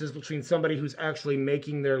difference is between somebody who's actually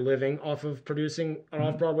making their living off of producing an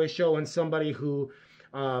off-Broadway show and somebody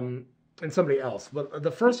and somebody else. But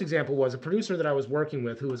the first example was a producer that I was working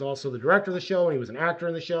with who was also the director of the show, and he was an actor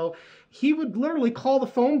in the show. He would literally call the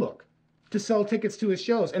phone book to sell tickets to his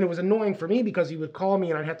shows. And it was annoying for me because he would call me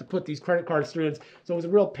and I'd have to put these credit cards through it. So it was a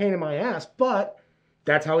real pain in my ass. But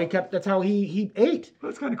that's how he ate.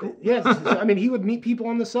 That's kind of cool. Yes. I mean, he would meet people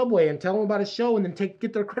on the subway and tell them about his show and then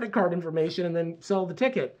get their credit card information and then sell the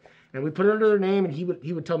ticket. And we put it under their name, and he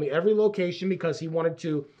would tell me every location because he wanted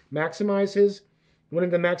to maximize his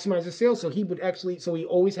sales. So he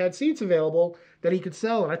always had seats available that he could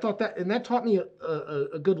sell. And I thought that taught me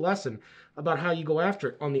a good lesson about how you go after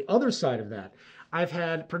it. On the other side of that, I've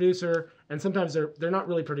had producer, and sometimes they're not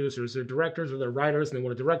really producers, they're directors or they're writers, and they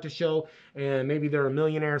want to direct a show, and maybe they're a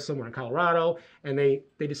millionaire somewhere in Colorado, and they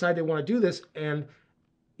decide they want to do this, and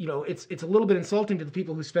it's a little bit insulting to the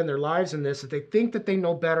people who spend their lives in this, that they think that they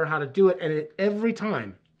know better how to do it, and it every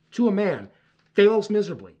time, to a man, fails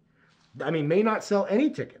miserably. I mean, may not sell any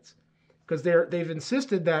tickets because they've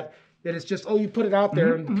insisted that it's just, you put it out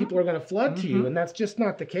there and people are going to flood to you, and that's just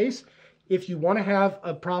not the case. If you want to have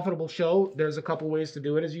a profitable show, there's a couple ways to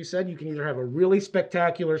do it. As you said, you can either have a really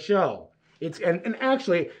spectacular show. And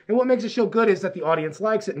what makes a show good is that the audience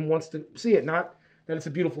likes it and wants to see it, not that it's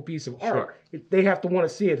a beautiful piece of art. They have to want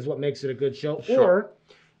to see it is what makes it a good show. Sure. Or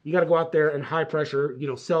you got to go out there and high pressure,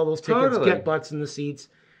 sell those tickets, get butts in the seats.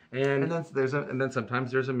 And then sometimes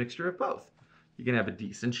there's a mixture of both. You can have a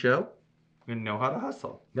decent show and know how to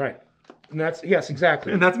hustle. Right. And yes,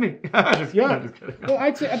 exactly. And that's me. Yeah. Just kidding. Well,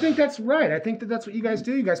 I think that's right. I think that's what you guys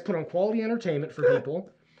do. You guys put on quality entertainment for people.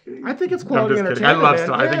 I think it's quality entertainment. I love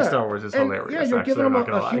Star. I think Star Wars is hilarious. Yeah, you're giving them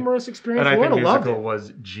a humorous experience. And I think the musical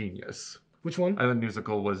was genius. Which one? I think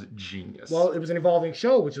musical was genius. Well, it was an evolving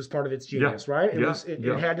show, which was part of its genius, right?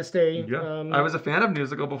 It had to stay. Yeah. I was a fan of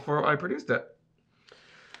musical before I produced it.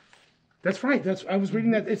 That's right. I was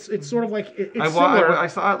reading that. It's sort of like it's similar. I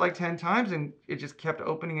saw it like 10 times, and it just kept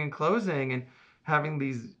opening and closing and having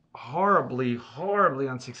these horribly, horribly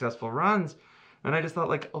unsuccessful runs. And I just thought,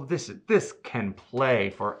 like, this can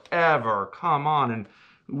play forever. Come on. And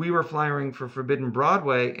we were flying for Forbidden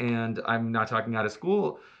Broadway, and I'm not talking out of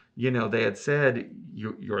school. They had said,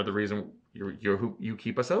 you're the reason, you're who you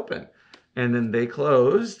keep us open. And then they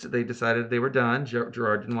closed. They decided they were done.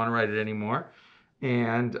 Gerard didn't want to write it anymore.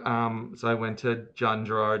 And so I went to John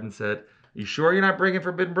Gerard and said, you sure you're not bringing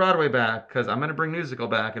Forbidden Broadway back? Because I'm going to bring musical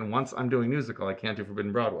back. And once I'm doing musical, I can't do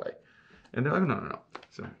Forbidden Broadway. And they're like, no.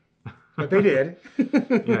 So, but they did.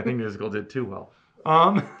 Yeah, I think musical did too well.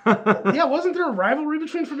 Yeah, wasn't there a rivalry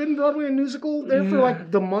between Forbidden Broadway and musical there for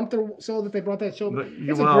like the month or so that they brought that show?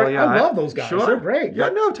 I love those guys. Sure. They're great. Yeah,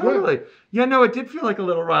 no, totally. Yeah, no, it did feel like a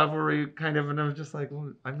little rivalry kind of, and I was just like,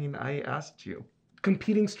 well, I mean, I asked you.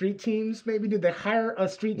 Competing street teams, maybe? Did they hire a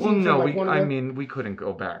street team? Well, no, we couldn't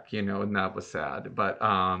go back, and that was sad. But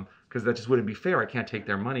because that just wouldn't be fair. I can't take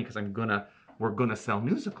their money because we're gonna sell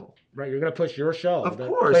musical. Right, you're gonna push your show. Of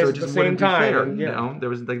course, so it just wouldn't be fair. And, there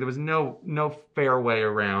was no fair way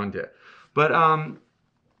around it. But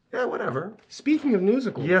yeah, whatever. Speaking of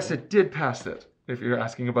musical, yes, it did pass it. If you're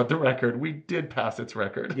asking about the record, we did pass its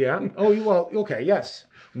record. Yeah. Oh, well, okay, yes.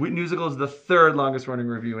 Musical is the third longest running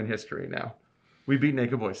review in history now. We beat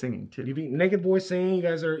Naked Boy Singing too. You beat Naked Boy Singing. You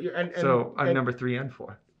guys are. So I'm number 3 and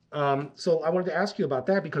 4. So I wanted to ask you about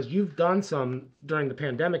that because you've done some during the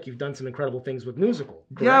pandemic. You've done some incredible things with musical.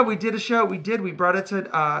 Correct? Yeah, we did a show. We brought it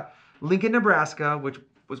to Lincoln, Nebraska, which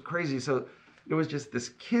was crazy. So it was just this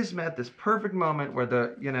kismet, this perfect moment where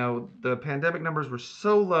the pandemic numbers were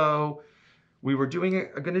so low. We were going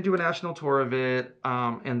to do a national tour of it,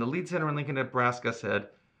 and the lead center in Lincoln, Nebraska said,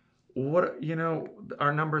 what,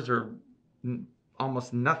 our numbers are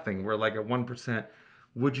almost nothing. We're like at 1%.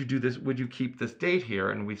 Would you do this? Would you keep this date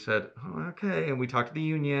here? And we said, oh, okay. And we talked to the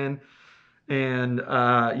union, and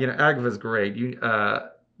Agva's great.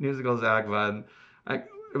 Musicals Agva. And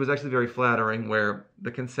it was actually very flattering. Where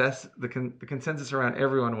the consensus around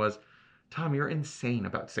everyone was, Tom, you're insane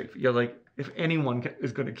about safety. You're like, if anyone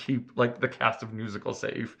is going to keep like the cast of musical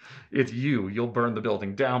safe, it's you. You'll burn the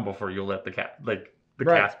building down before you'll let the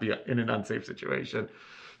cast be in an unsafe situation.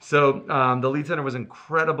 So the Lead Center was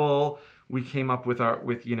incredible. We came up with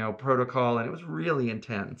protocol, and it was really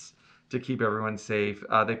intense to keep everyone safe.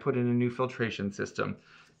 They put in a new filtration system.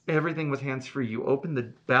 Everything was hands-free. You opened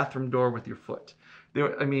the bathroom door with your foot.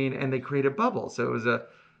 And they created bubbles. So it was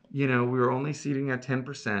we were only seating at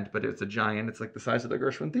 10%, but it's a giant. It's like the size of the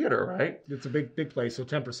Gershwin Theater, right? It's a big place, so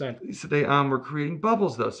 10%. So they were creating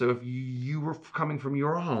bubbles, though. So if you were coming from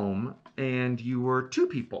your home and you were 2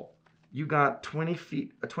 people, you got 20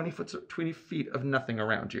 feet of nothing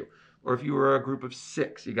around you. Or if you were a group of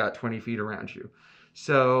 6, you got 20 feet around you.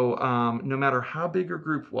 So no matter how big your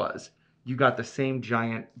group was, you got the same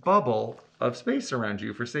giant bubble of space around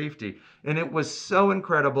you for safety. And it was so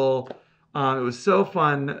incredible. It was so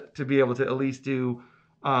fun to be able to at least do.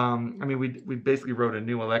 We basically wrote a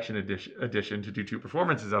new election edition to do 2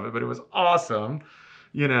 performances of it, but it was awesome.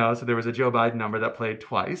 So there was a Joe Biden number that played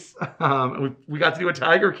twice. We got to do a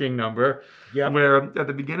Tiger King number. Yep. Where at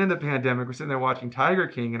the beginning of the pandemic, we're sitting there watching Tiger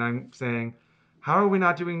King, and I'm saying, how are we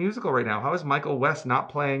not doing musical right now? How is Michael West not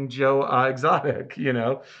playing Joe Exotic?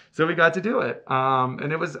 So we got to do it.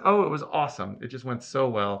 And it was awesome. It just went so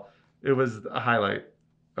well. It was a highlight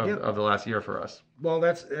of the last year for us. Well,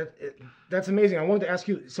 that's amazing. I wanted to ask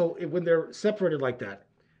you, so when they're separated like that,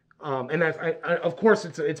 and of course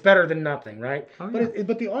it's better than nothing, right? Oh,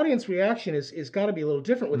 but the audience reaction is got to be a little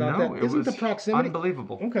different without that. Isn't the proximity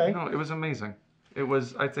unbelievable? Okay. No, it was amazing.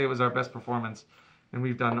 I'd say it was our best performance, and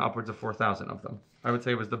we've done upwards of 4,000 of them. I would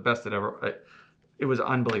say it was the best it was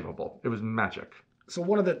unbelievable. It was magic. So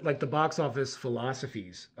one of the box office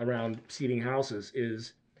philosophies around seating houses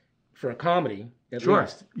is, for a comedy, at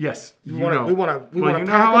least. Yes. We want to.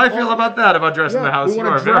 How I feel about that, about dressing the house.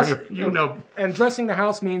 And dressing the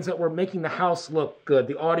house means that we're making the house look good,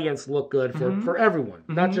 the audience look good for everyone,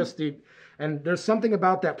 not just the. And there's something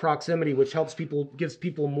about that proximity which gives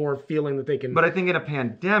people more feeling that they can. But I think in a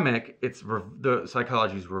pandemic, the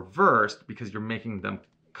psychology is reversed because you're making them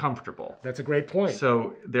comfortable. That's a great point.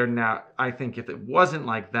 So they're now. I think if it wasn't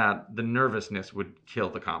like that, the nervousness would kill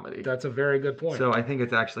the comedy. That's a very good point. So I think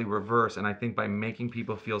it's actually reverse, and I think by making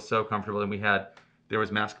people feel so comfortable, and there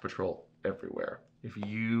was mask patrol everywhere. If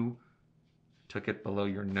you took it below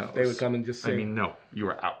your nose, they would come and just say, no, you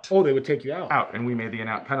were out. Oh, they would take you out. Out, and we made the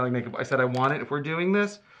announcement, kind of like Naked Boy. I said, I want it. If we're doing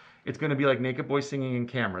this, it's going to be like Naked Boy singing in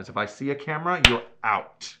cameras. If I see a camera, you're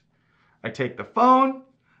out. I take the phone.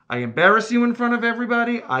 I embarrass you in front of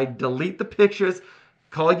everybody. I delete the pictures,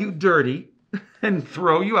 call you dirty, and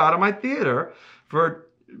throw you out of my theater for,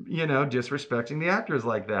 disrespecting the actors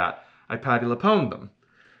like that. I Patti LuPone them.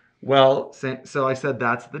 Well, so I said,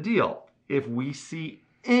 that's the deal. If we see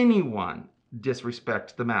anyone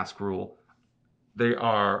disrespect the mask rule, they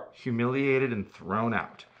are humiliated and thrown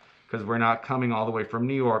out. Because we're not coming all the way from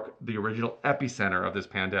New York, the original epicenter of this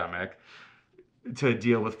pandemic, to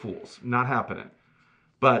deal with fools. Not happening.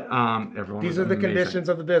 But everyone. These are the conditions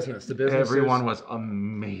of the business. The business. Everyone was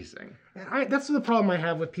amazing. And that's the problem I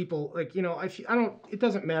have with people. Like, I don't. It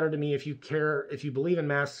doesn't matter to me if you care, if you believe in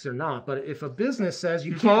masks or not. But if a business says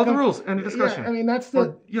you can't follow the rules, end of discussion. Yeah, that's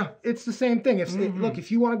It's the same thing. Look,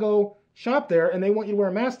 if you want to go shop there and they want you to wear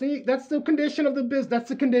a mask, that's the condition of the business. That's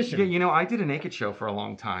the condition. Yeah, I did a naked show for a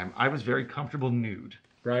long time. I was very comfortable nude.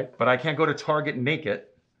 Right. But I can't go to Target naked.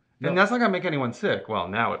 And that's not going to make anyone sick. Well,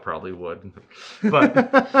 now it probably would. But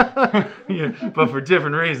but for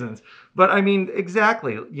different reasons. But I mean,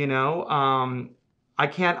 exactly, I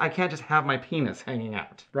can't just have my penis hanging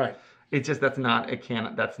out. Right. It's just that's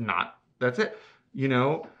it.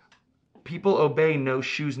 People obey no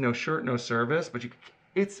shoes, no shirt, no service, but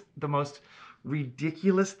it's the most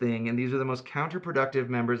ridiculous thing, and these are the most counterproductive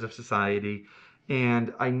members of society,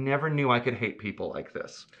 and I never knew I could hate people like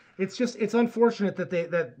this. It's unfortunate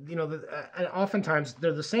that oftentimes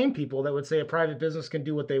they're the same people that would say a private business can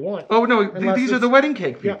do what they want. Oh no, these are the wedding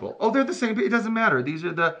cake people. Yeah. Oh, they're the same. It doesn't matter. These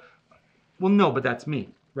are well, no, but that's me.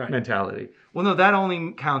 Right. Mentality. Well, no, that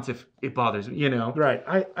only counts if it bothers me. Right.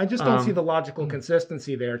 I just don't see the logical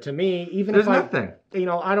consistency there. To me, even there's if nothing.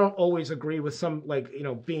 I don't always agree with some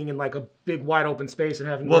being in like a big wide open space and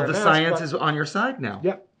having. Well, the science is on your side now.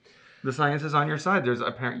 Yep. The science is on your side.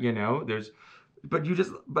 There's but you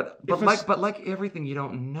just but like everything you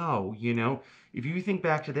don't know, you know. If you think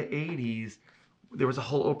back to the 80s, there was a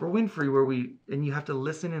whole Oprah Winfrey where and you have to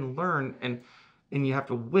listen and learn and you have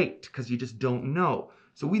to wait because you just don't know.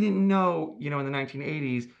 So we didn't know, you know, in the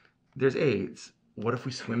 1980s there's AIDS. What if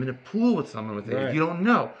we swim in a pool with someone with AIDS? Right. You don't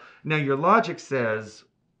know. Now your logic says,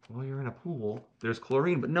 well, you're in a pool, there's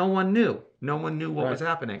chlorine, but no one knew. No one knew what was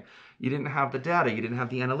happening. You didn't have the data, you didn't have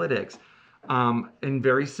the analytics. And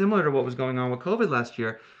very similar to what was going on with COVID last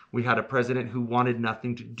year, we had a president who wanted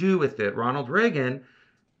nothing to do with it. Ronald Reagan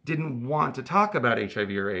didn't want to talk about HIV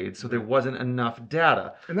or AIDS, so there wasn't enough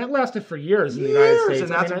data. And that lasted for years in the United States. And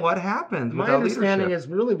that's what happened. My understanding is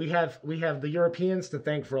really we have the Europeans to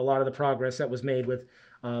thank for a lot of the progress that was made with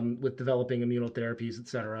developing immunotherapies, et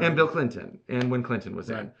cetera. And Bill Clinton, and when Clinton was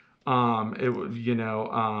in, it was, you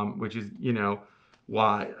know, which is, you know,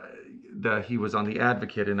 why he was on The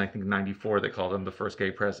Advocate in I think '94. They called him the first gay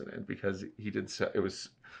president because he did so. It was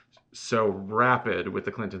so rapid with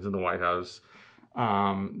the Clintons in the White House.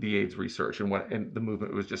 The AIDS research and the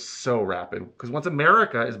movement was just so rapid because once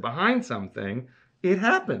America is behind something, it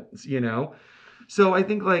happens, you know. So I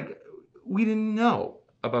think like we didn't know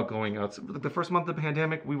about going out. So, the first month of the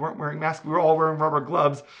pandemic, we weren't wearing masks. We were all wearing rubber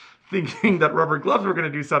gloves, thinking that rubber gloves were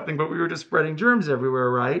going to do something, but we were just spreading germs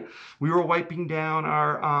everywhere, right? We were wiping down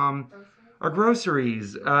our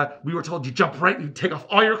groceries. We were told you jump right, you take off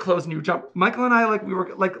all your clothes and you jump. Michael and I, like we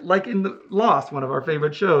were like in the Lost, one of our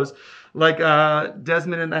favorite shows, like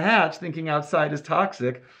Desmond in the Hatch, thinking outside is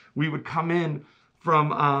toxic. We would come in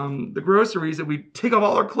from the groceries and we'd take off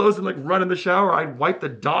all our clothes and like run in the shower. I'd wipe the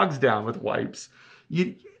dogs down with wipes.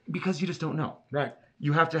 Because you just don't know. Right.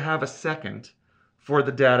 You have to have a second for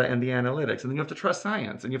the data and the analytics, and then you have to trust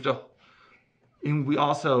science, and you have to. And we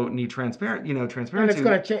also need transparency. And it's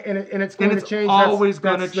going to change. And it's going to change. Always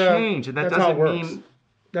going to change, and that doesn't mean.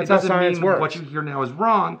 That's how science works. What you hear now is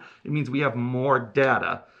wrong. It means we have more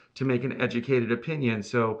data to make an educated opinion.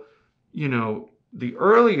 So, you know, the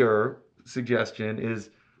earlier suggestion is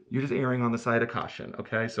you're just erring on the side of caution.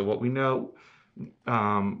 Okay, so what we know.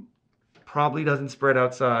 Probably doesn't spread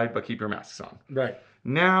outside, but keep your masks on. Right.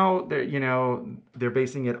 Now they're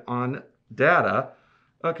basing it on data.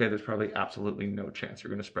 Okay, there's probably absolutely no chance you're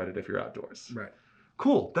going to spread it if you're outdoors. Right.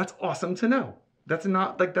 Cool. That's awesome to know. That's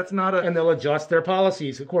not a. And they'll adjust their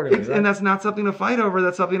policies accordingly. Right? And that's not something to fight over.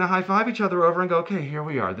 That's something to high five each other over and go, okay, here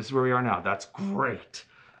we are. This is where we are now. That's great.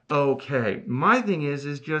 Okay. My thing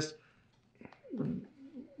is just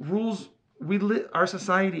rules. Our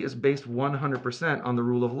society is based 100% on the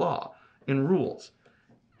rule of law. In rules,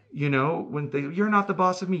 you know, you're not the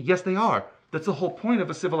boss of me. Yes, they are. That's the whole point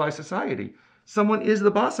of a civilized society. Someone is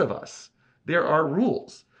the boss of us. There are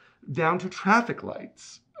rules, down to traffic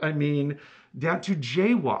lights. I mean, down to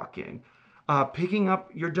jaywalking, picking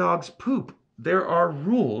up your dog's poop. There are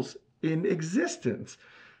rules in existence.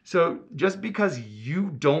 So just because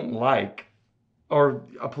you don't like or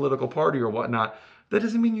a political party or whatnot, that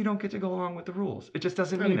doesn't mean you don't get to go along with the rules. It just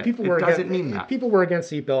doesn't mean it. It doesn't mean that. People were against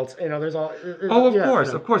seatbelts. You know, there's all.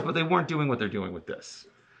 Of course, but they weren't doing what they're doing with this.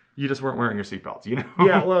 You just weren't wearing your seatbelts, you know.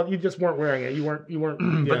 Yeah, well, you just weren't wearing it. You weren't.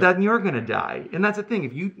 But then you're gonna die, and that's the thing.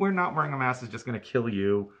 If you were not wearing a mask, is just gonna kill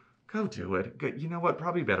you. Go do it. You know what?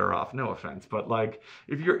 Probably better off. No offense, but like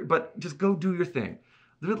but just go do your thing.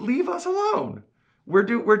 Leave us alone.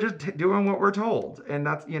 We're just doing what we're told, and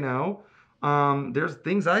that's there's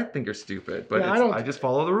things I think are stupid, but I just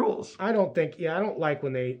follow the rules. I don't like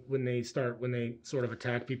when they sort of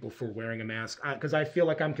attack people for wearing a mask, because I feel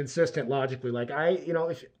like I'm consistent logically. Like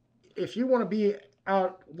if you want to be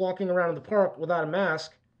out walking around in the park without a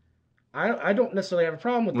mask, I don't necessarily have a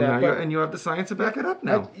problem with that. And you have the science to back it up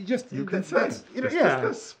now. You can say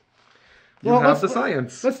this. You have the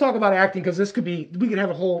science. Let's talk about acting, because we could have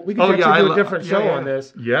a different show on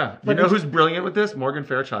this. Yeah. You know who's brilliant with this? Morgan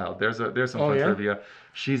Fairchild. There's some fun trivia.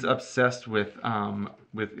 She's obsessed with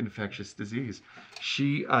infectious disease.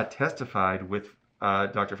 She testified with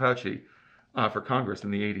Dr. Fauci for Congress in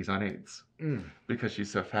the 80s on AIDS because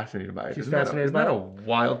she's so fascinated by it. Isn't that a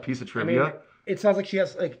wild piece of trivia? I mean, it sounds like she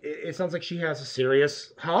has a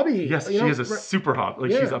serious hobby. Yes, she has a super hobby.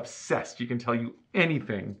 She's obsessed. She can tell you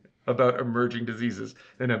anything about emerging diseases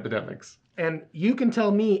and epidemics. And you can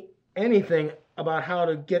tell me anything about how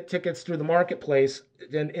to get tickets through the marketplace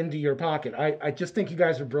and into your pocket. I just think you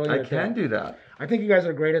guys are brilliant. I can do that. I think you guys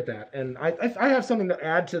are great at that. And I have something to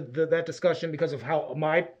add to that discussion because of how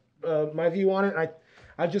my view on it.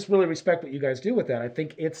 I just really respect what you guys do with that. I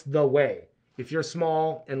think it's the way. If you're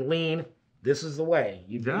small and lean, this is the way.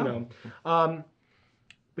 You know.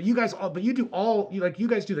 But But you do you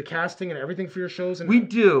guys do the casting and everything for your shows, and We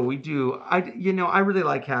do. I really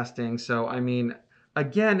like casting. So I mean,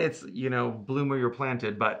 again, it's bloom where you're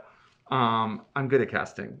planted, but I'm good at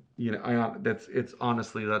casting. It's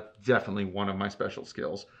honestly that's definitely one of my special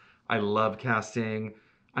skills. I love casting.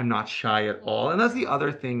 I'm not shy at all, and that's the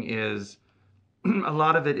other thing is a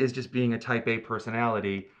lot of it is just being a type A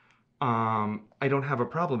personality. I don't have a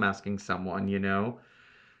problem asking someone,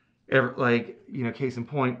 case in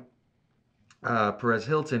point, Perez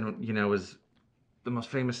Hilton, was the most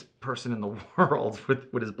famous person in the world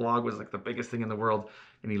with his blog was like the biggest thing in the world.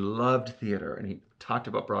 And he loved theater and he talked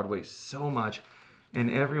about Broadway so much. And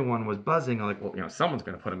everyone was buzzing like, well, someone's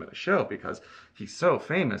going to put him in a show because he's so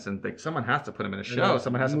famous and someone has to put him in a show.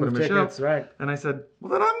 Someone has to put him in a show. Right. And I said,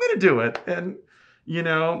 well, then I'm going to do it. And,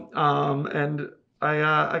 and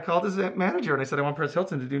I called his manager and I said, I want Perez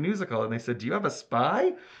Hilton to do musical. And they said, do you have a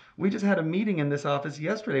spy? We just had a meeting in this office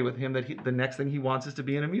yesterday with him that the next thing he wants is to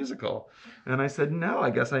be in a musical. And I said, no,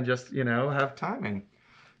 I guess I just, have timing.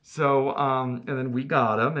 So, and then we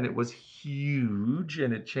got him and it was huge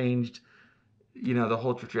and it changed, the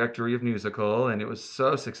whole trajectory of musical and it was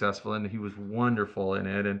so successful and he was wonderful in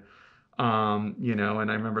it. And, and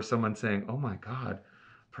I remember someone saying, oh my God,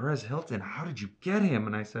 Perez Hilton, how did you get him?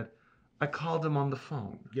 And I said, I called him on the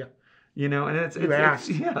phone. Yeah. And it's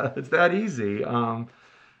that easy.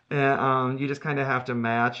 And you just kind of have to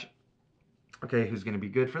match, okay, who's going to be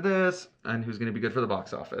good for this and who's going to be good for the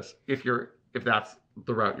box office if that's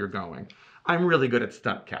the route you're going. I'm really good at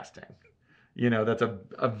stunt casting. That's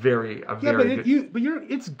a very good.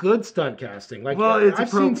 It's good stunt casting. Like, well, I've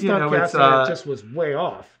seen stunt casting that just was way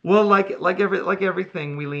off. Well, like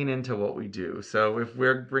everything, we lean into what we do. So if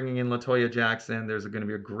we're bringing in LaToya Jackson, there's going to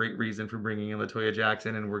be a great reason for bringing in LaToya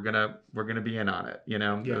Jackson, and we're gonna be in on it.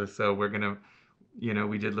 Yeah. So we're gonna.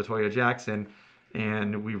 We did LaToya Jackson,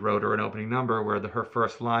 and we wrote her an opening number where her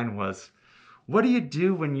first line was, "What do you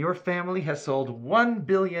do when your family has sold 1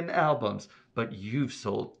 billion albums, but you've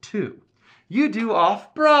sold 2? You do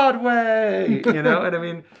off-Broadway!" And I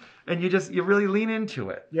mean, and you really lean into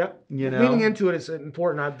it. Yep. Leaning into it is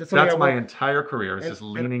important. That's my entire career, is just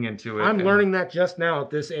leaning into it. I'm learning that just now at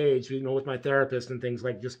this age, with my therapist and things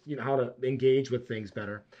like just, how to engage with things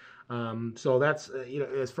better. So that's,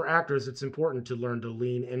 as for actors, it's important to learn to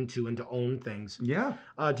lean into and to own things. Yeah.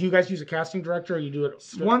 Do you guys use a casting director or you do it?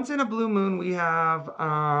 Once in a blue moon, we have,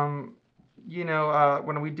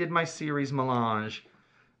 when we did my series Melange,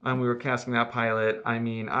 we were casting that pilot. I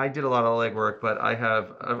mean, I did a lot of legwork, but I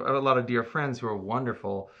have a lot of dear friends who are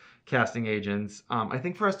wonderful casting agents. I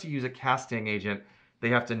think for us to use a casting agent, they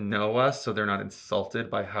have to know us so they're not insulted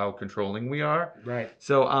by how controlling we are. Right.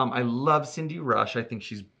 So I love Cindy Rush. I think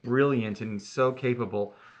she's brilliant and so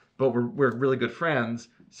capable, but we're really good friends.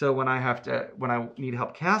 So when I need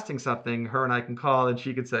help casting something, her and I can call and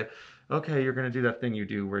she could say, okay, you're going to do that thing you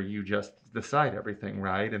do where you just decide everything,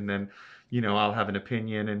 right? And then, I'll have an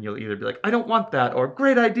opinion and you'll either be like, I don't want that, or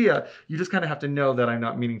great idea. You just kind of have to know that I'm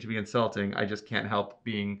not meaning to be insulting. I just can't help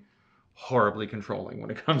being horribly controlling when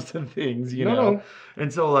it comes to things, No.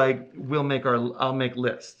 And so I'll make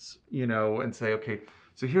lists, and say, okay,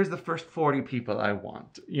 so here's the first 40 people I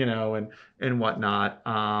want, and whatnot.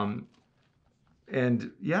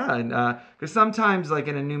 Because sometimes like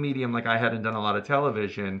in a new medium, like I hadn't done a lot of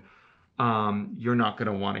television, you're not going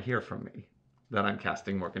to want to hear from me that I'm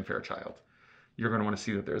casting Morgan Fairchild. You're going to want to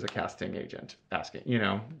see that there's a casting agent asking,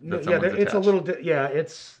 that someone's attached.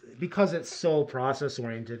 It's because it's so process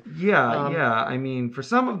oriented. Yeah. I mean, for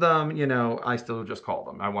some of them, I still just call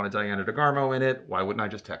them. I wanted Diana DeGarmo in it. Why wouldn't I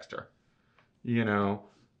just text her?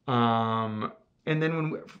 And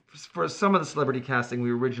then for some of the celebrity casting,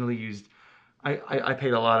 we originally used, I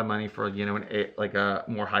paid a lot of money for, a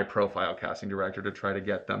more high profile casting director to try to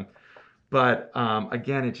get them. But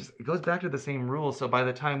again, it goes back to the same rules. So by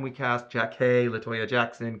the time we cast Jack Hay, LaToya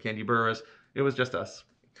Jackson, Candy Burris, it was just us.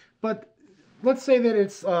 But let's say that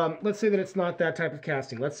it's not that type of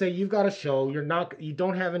casting. Let's say you've got a show, you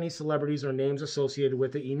don't have any celebrities or names associated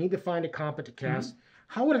with it. You need to find a competent cast. Mm-hmm.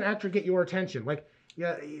 How would an actor get your attention? Like,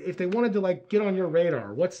 yeah, if they wanted to get on your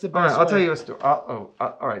radar, what's the best? All right, I'll tell you a story. All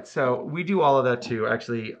right. So we do all of that too.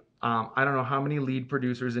 Actually, I don't know how many lead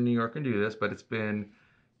producers in New York can do this, but it's been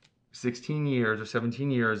 16 years or 17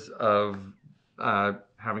 years of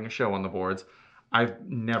having a show on the boards. I've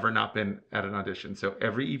never not been at an audition. So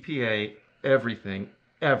every EPA, everything,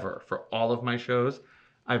 ever, for all of my shows,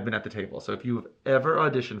 I've been at the table. So if you have ever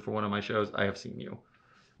auditioned for one of my shows, I have seen you,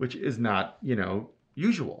 which is not,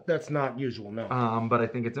 usual. That's not usual, no. But I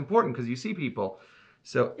think it's important because you see people.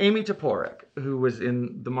 So Amy Toporek, who was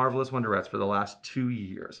in The Marvelous Wonderettes for the last 2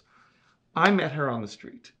 years, I met her on the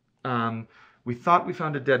street. We thought we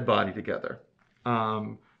found a dead body together,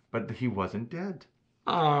 but he wasn't dead.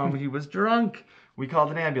 He was drunk. We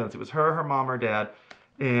called an ambulance. It was her mom, her dad,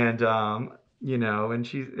 and and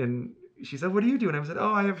she said, "What do you do?" And I said,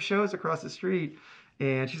 "Oh, I have shows across the street."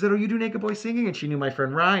 And she said, "Oh, you do Naked Boy Singing?" And she knew my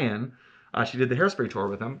friend Ryan. She did the Hairspray tour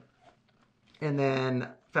with him. And then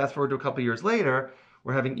fast forward to a couple years later,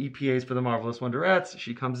 we're having EPAs for the Marvelous Wonderettes.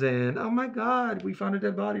 She comes in, "Oh my God, we found a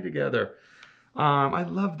dead body together. I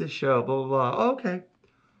love this show, blah, blah, blah." "Oh, okay,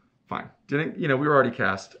 fine." We were already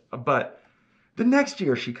cast. But the next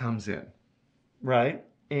year she comes in, right?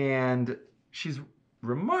 And she's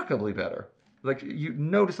remarkably better. Like,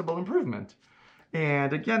 noticeable improvement.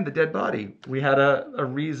 And again, the dead body. We had a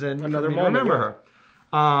reason Another for me to moment, remember her.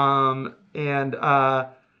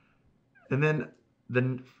 And then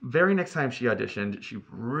the very next time she auditioned, she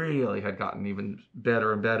really had gotten even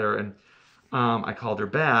better and better. And I called her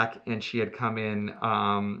back, and she had come in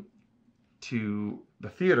to the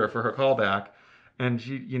theater for her callback, and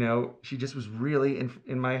she just was really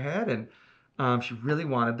in my head, and she really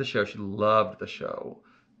wanted the show. She loved the show,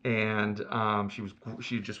 and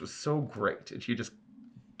she just was so great, and she just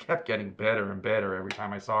kept getting better and better every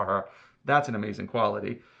time I saw her. That's an amazing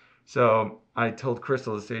quality. So I told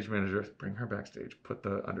Crystal, the stage manager, bring her backstage, put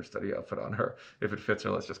the understudy outfit on her. If it fits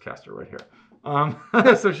her, let's just cast her right here.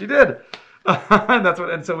 So she did.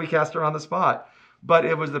 And so we cast her on the spot. But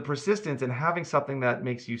it was the persistence and having something that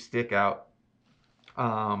makes you stick out.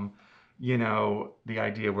 The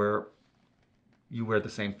idea where you wear the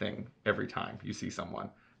same thing every time you see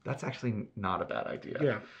someone. That's actually not a bad idea.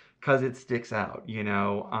 Yeah. Because it sticks out.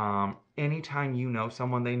 Anytime you know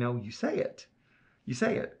someone they know, you say it. You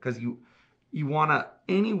say it because you want to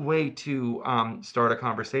any way to start a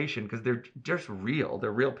conversation, because they're just real.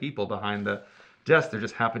 They're real people behind the desk. They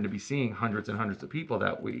just happen to be seeing hundreds and hundreds of people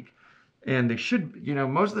that week. And they should,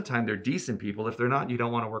 most of the time they're decent people. If they're not, you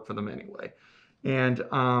don't want to work for them anyway. And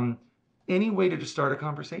any way to just start a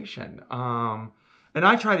conversation. And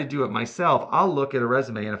I try to do it myself. I'll look at a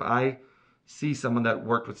resume, and if I see someone that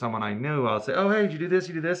worked with someone I knew, I'll say, "Oh, hey, did you do this?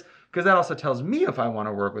 You do this?" Because that also tells me if I want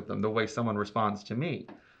to work with them, the way someone responds to me.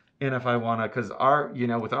 And if I want to, because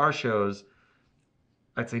with our shows,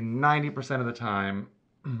 I'd say 90% of the time,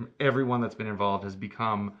 everyone that's been involved has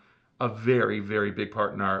become a very, very big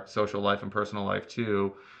part in our social life and personal life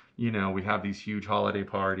too. We have these huge holiday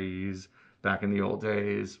parties back in the old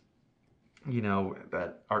days,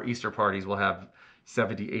 that our Easter parties will have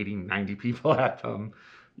 70, 80, 90 people at them,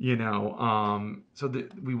 we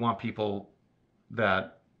want people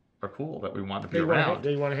that are cool, that we want to be around.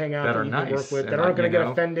 They want to hang out, that are you nice, can work with, that aren't going to get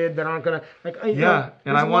offended, that aren't going to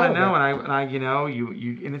and I want to know, and I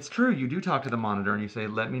and it's true. You do talk to the monitor and you say,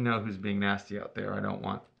 "Let me know who's being nasty out there.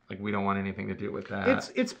 We don't want anything to do with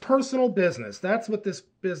that." It's personal business. That's what this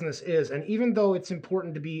business is. And even though it's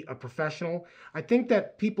important to be a professional, I think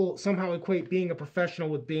that people somehow equate being a professional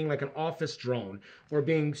with being like an office drone or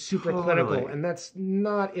being super clinical, and that's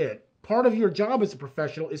not it. Part of your job as a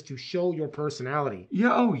professional is to show your personality.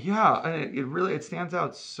 Yeah, oh yeah, and it stands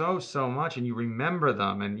out so much, and you remember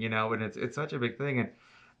them, and and it's such a big thing,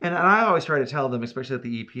 and I always try to tell them, especially at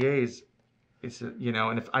the EPAs, it's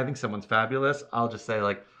and if I think someone's fabulous, I'll just say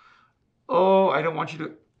like, "Oh, I don't want you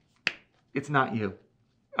to. It's not you.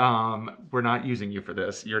 We're not using you for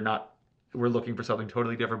this. You're not. We're looking for something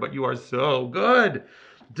totally different. But you are so good.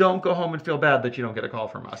 Don't go home and feel bad that you don't get a call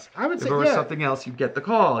from us. I would say, if it was something else, you'd get the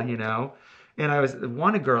call, And I was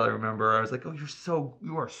one girl I remember. I was like, "Oh,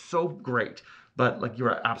 you are so great." But like, you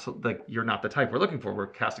are absolutely like, you're not the type we're looking for. We're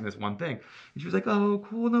casting this one thing. And she was like, "Oh,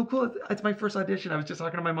 cool, no, cool. It's my first audition. I was just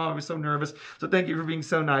talking to my mom. I was so nervous. So thank you for being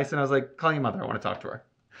so nice." And I was like, "Call your mother. I want to talk to her."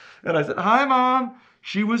 And I said, "Hi, Mom.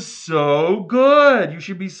 She was so good. You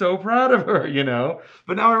should be so proud of her,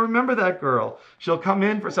 But now I remember that girl. She'll come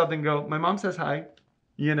in for something and go, "My mom says hi,"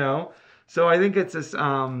 So I think it's this,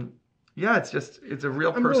 it's a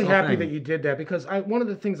real personal thing. I'm really happy that you did that, because one of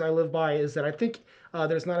the things I live by is that I think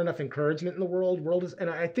there's not enough encouragement in the world. And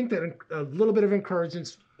I think that a little bit of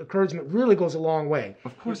encouragement really goes a long way.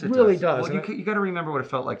 Of course it really does. Well, you got to remember what it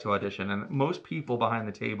felt like to audition. And most people behind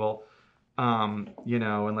the table,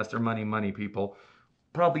 unless they're money people,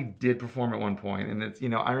 probably did perform at one point. And it's,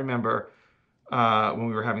 I remember when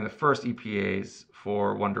we were having the first EPAs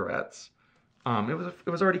for Wonderettes,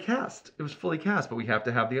 it was already cast. It was fully cast, but we have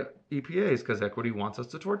to have the EPAs because Equity wants us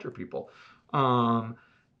to torture people. And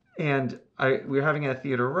we were having it at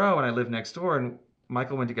Theater Row, and I lived next door, and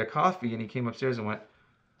Michael went to get coffee, and he came upstairs and went,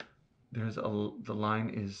 the line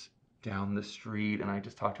is down the street, and I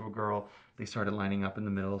just talked to a girl. They started lining up in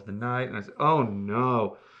the middle of the night, and I said, oh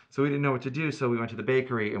no. So we didn't know what to do, so we went to the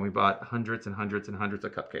bakery and we bought hundreds and hundreds and hundreds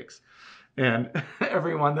of cupcakes. And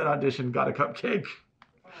everyone that auditioned got a cupcake.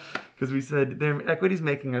 Because we said, Equity's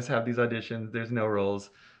making us have these auditions, there's no roles,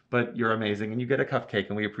 but you're amazing, and you get a cupcake,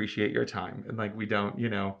 and we appreciate your time. And like, we don't,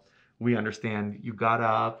 we understand you got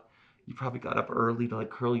up, you probably got up early to like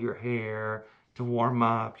curl your hair, to warm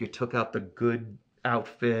up, you took out the good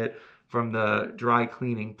outfit from the dry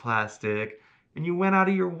cleaning plastic, and you went out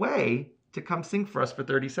of your way to come sing for us for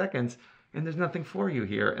 30 seconds, and there's nothing for you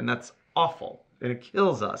here, and that's awful, and it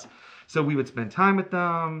kills us. So we would spend time with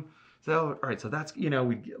them. So, all right, so that's, we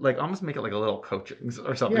like almost make it like a little coaching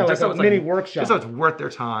or something. Yeah, like just so a it's mini workshop. Just so it's worth their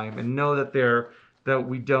time, and know that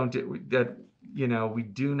we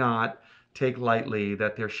do not take lightly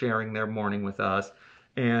that they're sharing their morning with us.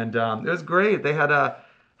 And it was great. They had a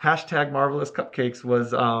hashtag Marvelous Cupcakes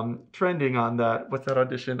was trending on that. What's that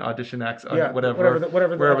Audition X, whatever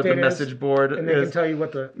the message board and they can tell you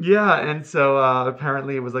what the and so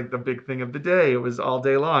apparently it was like the big thing of the day. It was all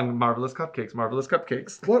day long, Marvelous Cupcakes.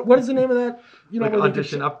 What is the name of that? Like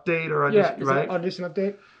audition update or audition, right? Audition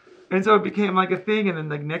update. And so it became like a thing, and then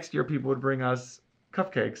like next year people would bring us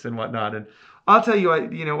cupcakes and whatnot. And I'll tell you,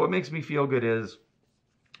 what makes me feel good is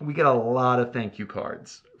we get a lot of thank you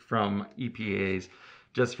cards from EPAs.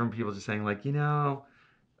 Just from people just saying like, I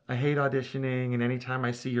hate auditioning, and anytime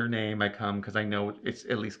I see your name, I come because I know it's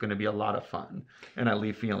at least going to be a lot of fun, and I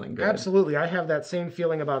leave feeling good. Absolutely. I have that same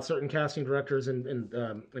feeling about certain casting directors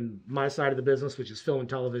in my side of the business, which is film and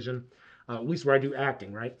television, at least where I do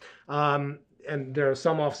acting, right? And there are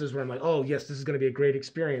some offices where I'm like, oh, yes, this is going to be a great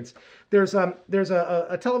experience. There's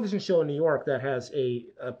a television show in New York that has a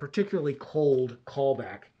particularly cold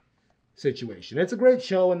callback situation. It's a great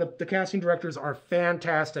show, and the casting directors are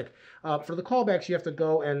fantastic. For the callbacks, you have to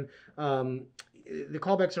go, and the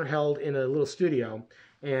callbacks are held in a little studio,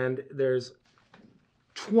 and there's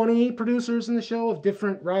 20 producers in the show of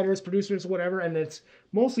different writers, producers, whatever, and it's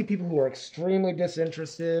mostly people who are extremely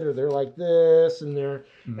disinterested, or they're like this, and they're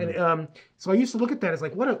and so I used to look at that as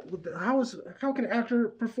like, how can an actor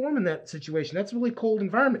perform in that situation? That's a really cold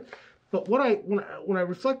environment. But when I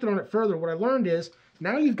reflected on it further, what I learned is,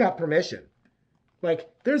 now you've got permission. Like,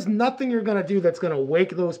 there's nothing you're going to do that's going to wake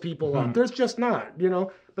those people up. There's just not,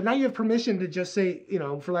 But now you have permission to just say,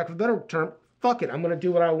 for lack of a better term, fuck it, I'm going to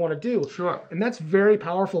do what I want to do. Sure. And that's very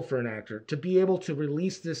powerful for an actor, to be able to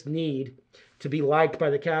release this need to be liked by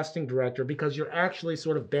the casting director, because you're actually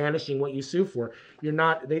sort of banishing what you sue for. You're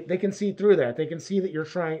not, they can see through that. They can see that you're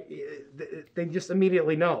trying, they just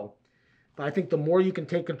immediately know. But I think the more you can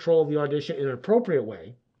take control of the audition in an appropriate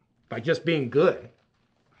way, by just being good.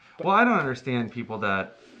 Well, I don't understand people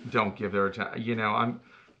that don't give their time.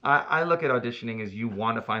 I look at auditioning as you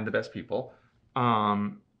want to find the best people.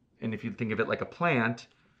 And if you think of it like a plant,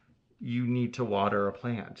 you need to water a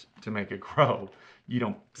plant to make it grow. You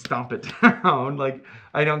don't stomp it down. Like,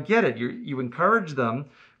 I don't get it. You encourage them,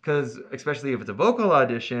 because especially if it's a vocal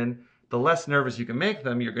audition, the less nervous you can make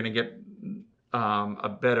them, you're going to get a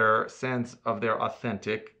better sense of their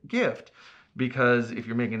authentic gift. Because if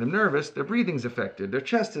you're making them nervous, their breathing's affected, their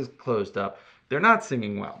chest is closed up, they're not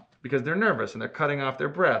singing well because they're nervous and they're cutting off their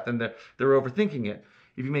breath and they're overthinking it.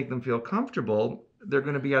 If you make them feel comfortable, they're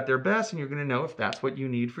going to be at their best, and you're going to know if that's what you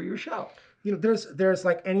need for your show. There's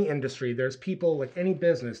like any industry, there's people, like any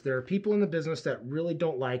business, there are people in the business that really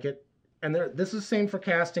don't like it, and this is the same for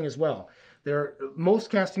casting as well. Most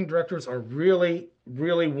casting directors are really,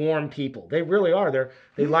 really warm people. They really are.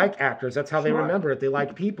 They like actors. That's how they remember it. They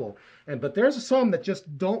like people. But there's some that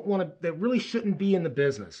just don't want to. That really shouldn't be in the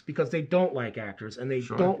business, because they don't like actors, and they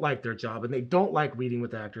don't like their job, and they don't like reading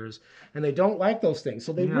with actors, and they don't like those things.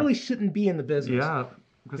 So they really shouldn't be in the business. Yeah,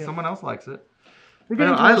 because someone else likes it.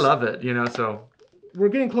 I love it. So we're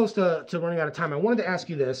getting close to running out of time. I wanted to ask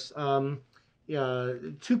you this.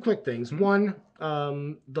 Two quick things. One,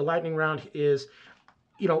 the lightning round is,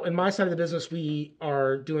 in my side of the business, we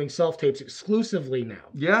are doing self-tapes exclusively now.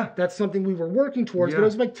 Yeah. That's something we were working towards, but it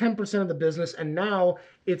was like 10% of the business, and now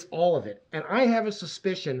it's all of it. And I have a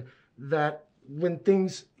suspicion that when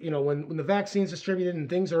things, when the vaccine's distributed and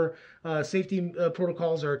things are, safety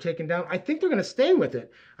protocols are taken down, I think they're going to stay with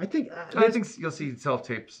it. I think you'll see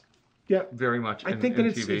self-tapes. Yeah, very much. I think that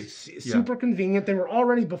it's super convenient. They were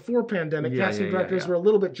already before pandemic. Casting directors were a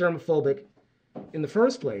little bit germophobic in the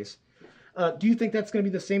first place. Do you think that's going to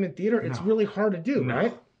be the same in theater? It's really hard to do,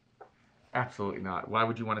 right? Absolutely not. Why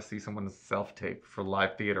would you want to see someone's self-tape for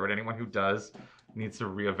live theater? And anyone who does needs to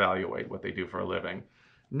reevaluate what they do for a living.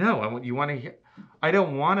 No, I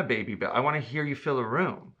don't want a baby bell. I want to hear you fill a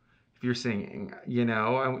room. if you're singing. You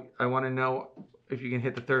know, I want to know if you can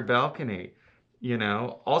hit the third balcony. You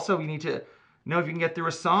know, also you need to know if you can get through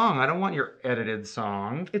a song. I don't want your edited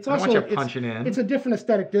song. It's I don't also want you punching in. it's a different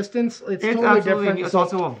aesthetic distance. It's It's totally absolutely, different. it's So-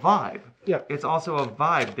 also a vibe. Yeah. It's also a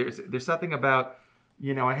vibe. There's something about,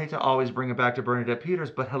 you know, I hate to always bring it back to Bernadette Peters,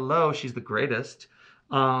 but hello, she's the greatest.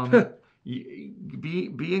 Be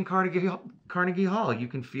in Carnegie Hall. You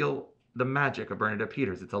can feel the magic of Bernadette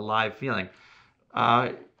Peters. It's a live feeling.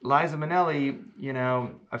 Liza Minnelli, you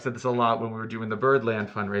know, I've said this a lot when we were doing the Birdland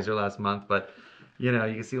fundraiser last month, but, you know,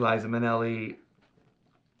 you can see Liza Minnelli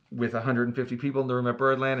with 150 people in the room at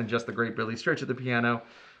Birdland and just the great Billy Stritch at the piano,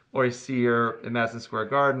 or you see her in Madison Square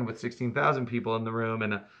Garden with 16,000 people in the room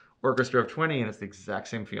and an orchestra of 20, and it's the exact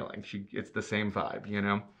same feeling. It's the same vibe, you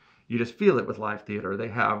know. You just feel it with live theater.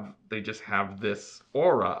 They just have this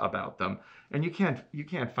aura about them, and you can't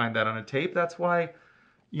find that on a tape. That's why,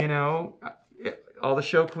 you know, all the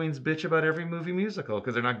show queens bitch about every movie musical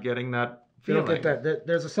because they're not getting that You don't feeling. get that.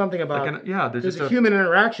 There's something about there's there's just a human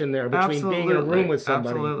interaction there between being in a room with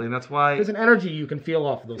somebody. Absolutely, and that's why. There's an energy you can feel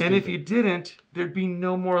off of those. And people. if you didn't, there'd be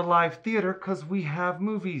no more live theater because we have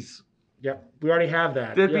movies. Yep, we already have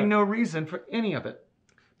that. There'd yeah. be no reason for any of it.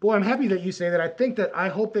 Boy, I'm happy that you say that. I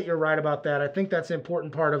hope that you're right about that. I think that's an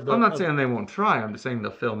important part of the. I'm not saying they won't try. I'm just saying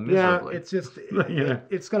they'll fail miserably. Yeah, it's just Yeah.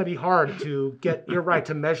 it's going to be hard to get. You're right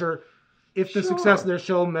to measure. If the Sure. success of their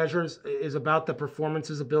show is about the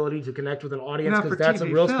performance's ability to connect with an audience, Now, because for that's a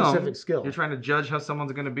TV real film, specific skill. You're trying to judge how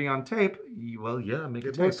someone's going to be on tape. Well, yeah, make a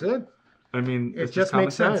It tape. makes good. I mean, It it's just common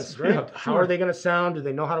makes sense, right? Yeah, How sure. are they going to sound? Do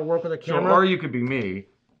they know how to work with a Sure, camera? or you could be me.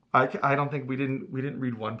 I don't think we didn't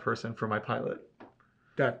read one person for my pilot.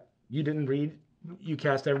 That you didn't read? You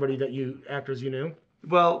cast everybody actors you knew?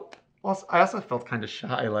 Well, I also felt kind of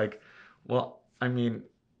shy. Like, well, I mean,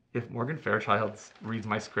 if Morgan Fairchild reads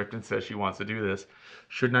my script and says she wants to do this,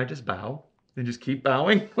 shouldn't I just bow and just keep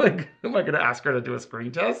bowing? Like, am I going to ask her to do a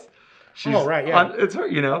screen test? Oh, right, yeah. It's her,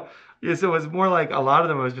 you know. Yeah, so it was more like a lot of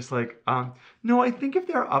them was just like, no, I think if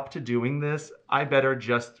they're up to doing this, I better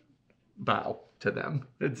just bow to them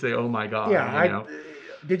and say, oh my God, Yeah. you know.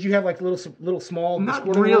 Did you have like little small? Not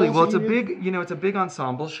supporting really. roles Well, that it's a you did? big, you know, it's a big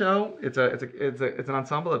ensemble show. It's an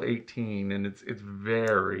ensemble of 18, and it's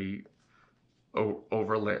very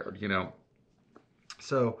overlayered, you know.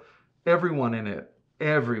 So everyone in it,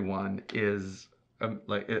 everyone is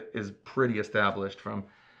is pretty established, from,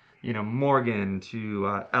 you know, Morgan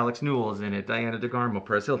to Alex Newell's in it, Diana DeGarmo,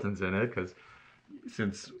 Paris Hilton's in it, because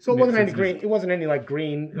since So it wasn't any since- green. It wasn't any like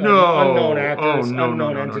green. No, unknown actors, no,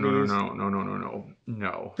 unknown no, entities.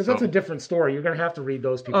 No. Because that's a different story. You're going to have to read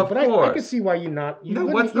those people. Of But I course. can see why you not. You No,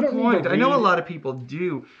 wouldn't- what's you the don't need to point? I know a read. lot of people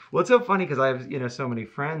do. Well, it's so funny because I have, you know, so many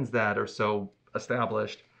friends that are so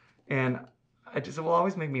established, and it will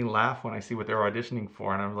always make me laugh when I see what they're auditioning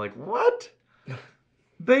for, and I'm like, what?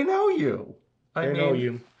 They know you. They know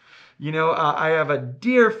you. You know, I have a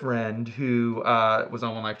dear friend who was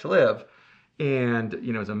on One Life to Live, and,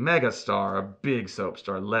 you know, is a mega star, a big soap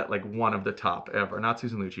star, like one of the top ever. Not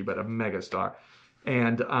Susan Lucci, but a mega star.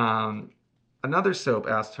 And another soap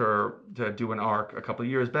asked her to do an arc a couple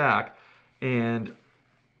of years back, and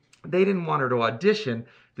they didn't want her to audition.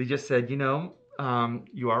 They just said, you know,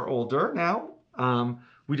 you are older now.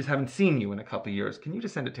 We just haven't seen you in a couple of years. Can you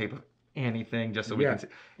just send a tape of anything just so we Yeah. can see?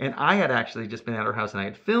 And I had actually just been at her house, and I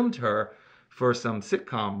had filmed her for some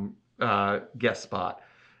sitcom guest spot.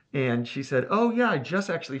 And she said, oh, yeah, I just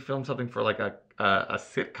actually filmed something for like a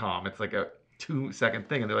sitcom. It's like a 2-second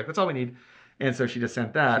thing. And they're like, that's all we need. And so she just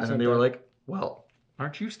sent that. And then they were like, well,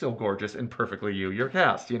 aren't you still gorgeous and perfectly you? You're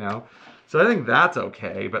cast, you know? So I think that's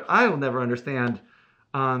okay. But I will never understand,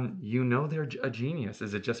 you know, they're a genius.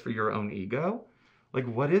 Is it just for your own ego? Like,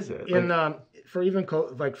 what is it? Like, For even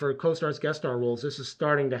for co-stars, guest star roles, this is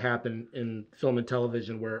starting to happen in film and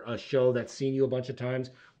television, where a show that's seen you a bunch of times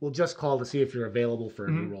will just call to see if you're available for a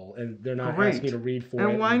new role, and they're not asking you to read for it.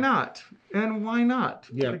 and why not? And why not?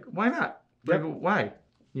 Yeah. Like, why not? Yep. Like, why?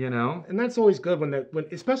 You know? And that's always good when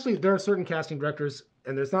especially there are certain casting directors,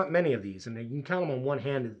 and there's not many of these, and you can count them on one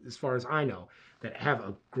hand, as far as I know, that have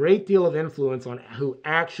a great deal of influence on who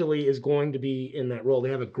actually is going to be in that role. They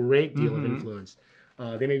have a great deal of influence.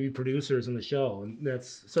 They may be producers in the show, and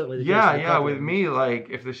that's certainly the case. Yeah, for a yeah. couple With of them. me, like,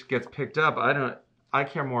 if this gets picked up, I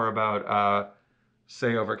care more about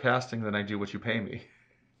say over casting than I do what you pay me.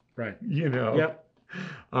 Right. You know? Yep.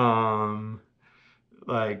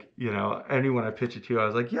 Like, you know, anyone I pitch it to, I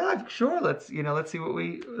was like, yeah, sure, let's see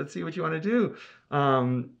what you want to do.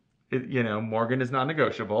 You know, Morgan is not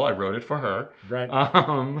negotiable. I wrote it for her. Right.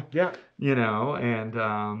 Yeah. You know, and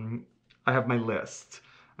I have my list.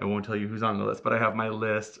 I won't tell you who's on the list, but I have my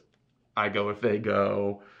list. I go if they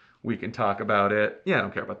go. we can talk about it. Yeah, I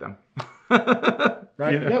don't care about them.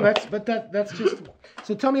 Right. You know? Yeah, that's just.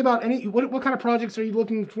 So tell me about what kind of projects are you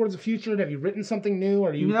looking towards the future? Have you written something new?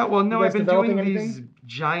 Are you? Yeah, well, no, you guys I've been developing doing anything? these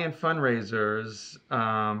giant fundraisers.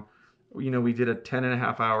 We did a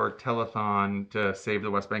 10.5-hour telethon to save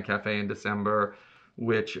the West Bank Cafe in December,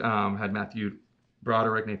 which had Matthew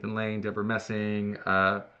Broderick, Nathan Lane, Deborah Messing,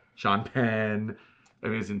 Sean Penn. I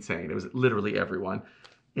mean, it was insane. It was literally everyone.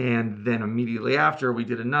 And then immediately after, we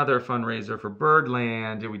did another fundraiser for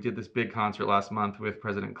Birdland, and we did this big concert last month with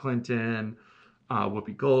President Clinton,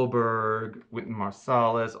 Whoopi Goldberg, Wynton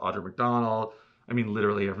Marsalis, Audra McDonald. I mean,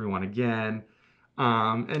 literally everyone again.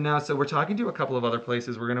 And now, so we're talking to a couple of other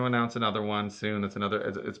places. We're going to announce another one soon.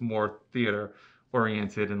 It's more theater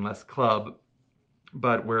oriented and less club.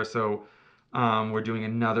 But we're doing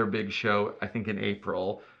another big show, I think in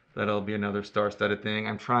April. That'll be another star-studded thing.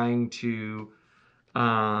 I'm trying to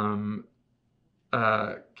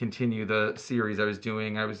continue the series I was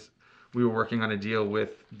doing. We were working on a deal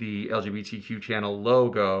with the LGBTQ channel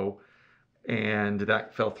Logo, and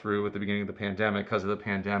that fell through at the beginning of the pandemic because of the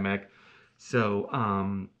pandemic. So,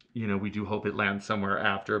 we do hope it lands somewhere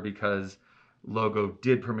after, because Logo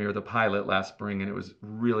did premiere the pilot last spring, and it was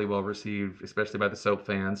really well received, especially by the soap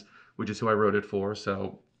fans, which is who I wrote it for.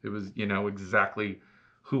 So it was, exactly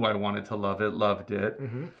who I wanted to love it, loved it.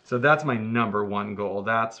 Mm-hmm. So that's my number one goal.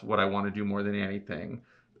 That's what I want to do more than anything,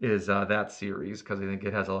 is that series, because I think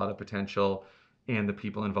it has a lot of potential, and the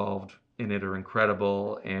people involved in it are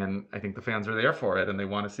incredible, and I think the fans are there for it and they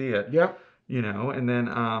want to see it. Yeah. And then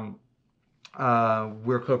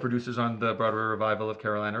we're co-producers on the Broadway revival of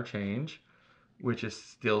Caroline or Change, which is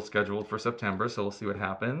still scheduled for September, so we'll see what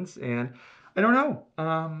happens. And I don't know.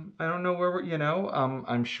 I don't know where we're,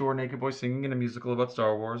 I'm sure Naked Boy Singing in a musical about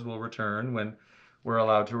Star Wars will return when we're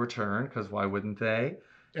allowed to return, because why wouldn't they?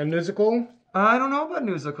 And musical? I don't know about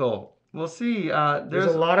musical. We'll see.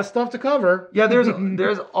 There's a lot of stuff to cover. Yeah,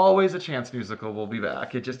 there's always a chance musical will be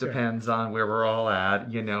back. It just depends on where we're all at,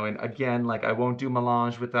 And again, like, I won't do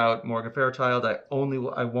Melange without Morgan Fairchild. I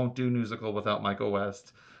won't do musical without Michael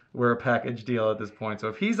West. We're a package deal at this point. So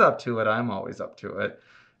if he's up to it, I'm always up to it.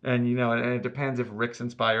 And and it depends if Rick's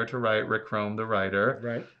inspired to write. Rick Chrome, the writer.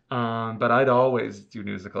 Right. But I'd always do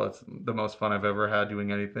musical. It's the most fun I've ever had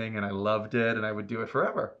doing anything, and I loved it, and I would do it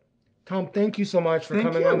forever. Tom, thank you so much for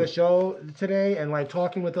coming on the show today and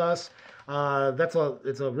talking with us.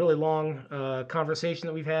 It's a really long conversation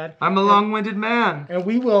that we've had. I'm a long-winded man. And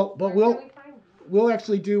we'll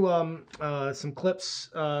actually do some clips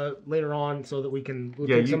later on so that we'll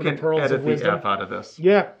take some of the pearls of wisdom. You can edit the F out of this.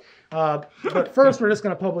 Yeah. But first, we're just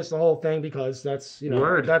going to publish the whole thing, because that's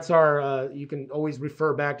that's our. You can always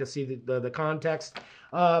refer back to see the context.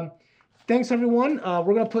 Thanks, everyone.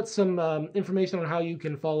 We're going to put some information on how you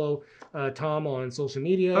can follow Tom on social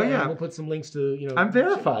media. Oh, yeah. And we'll put some links to, I'm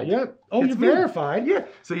verified. Yeah. Oh, you're verified? Yeah.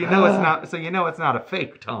 So it's not. So it's not a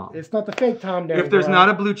fake Tom. It's not the fake Tom. If there's not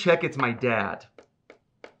a blue check, it's my dad.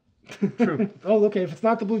 True. Oh, okay. If it's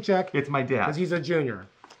not the blue check, it's my dad. Because he's a junior.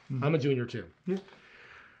 Mm-hmm. I'm a junior too. Yeah.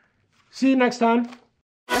 See you next time.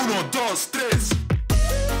 1, 2, 3.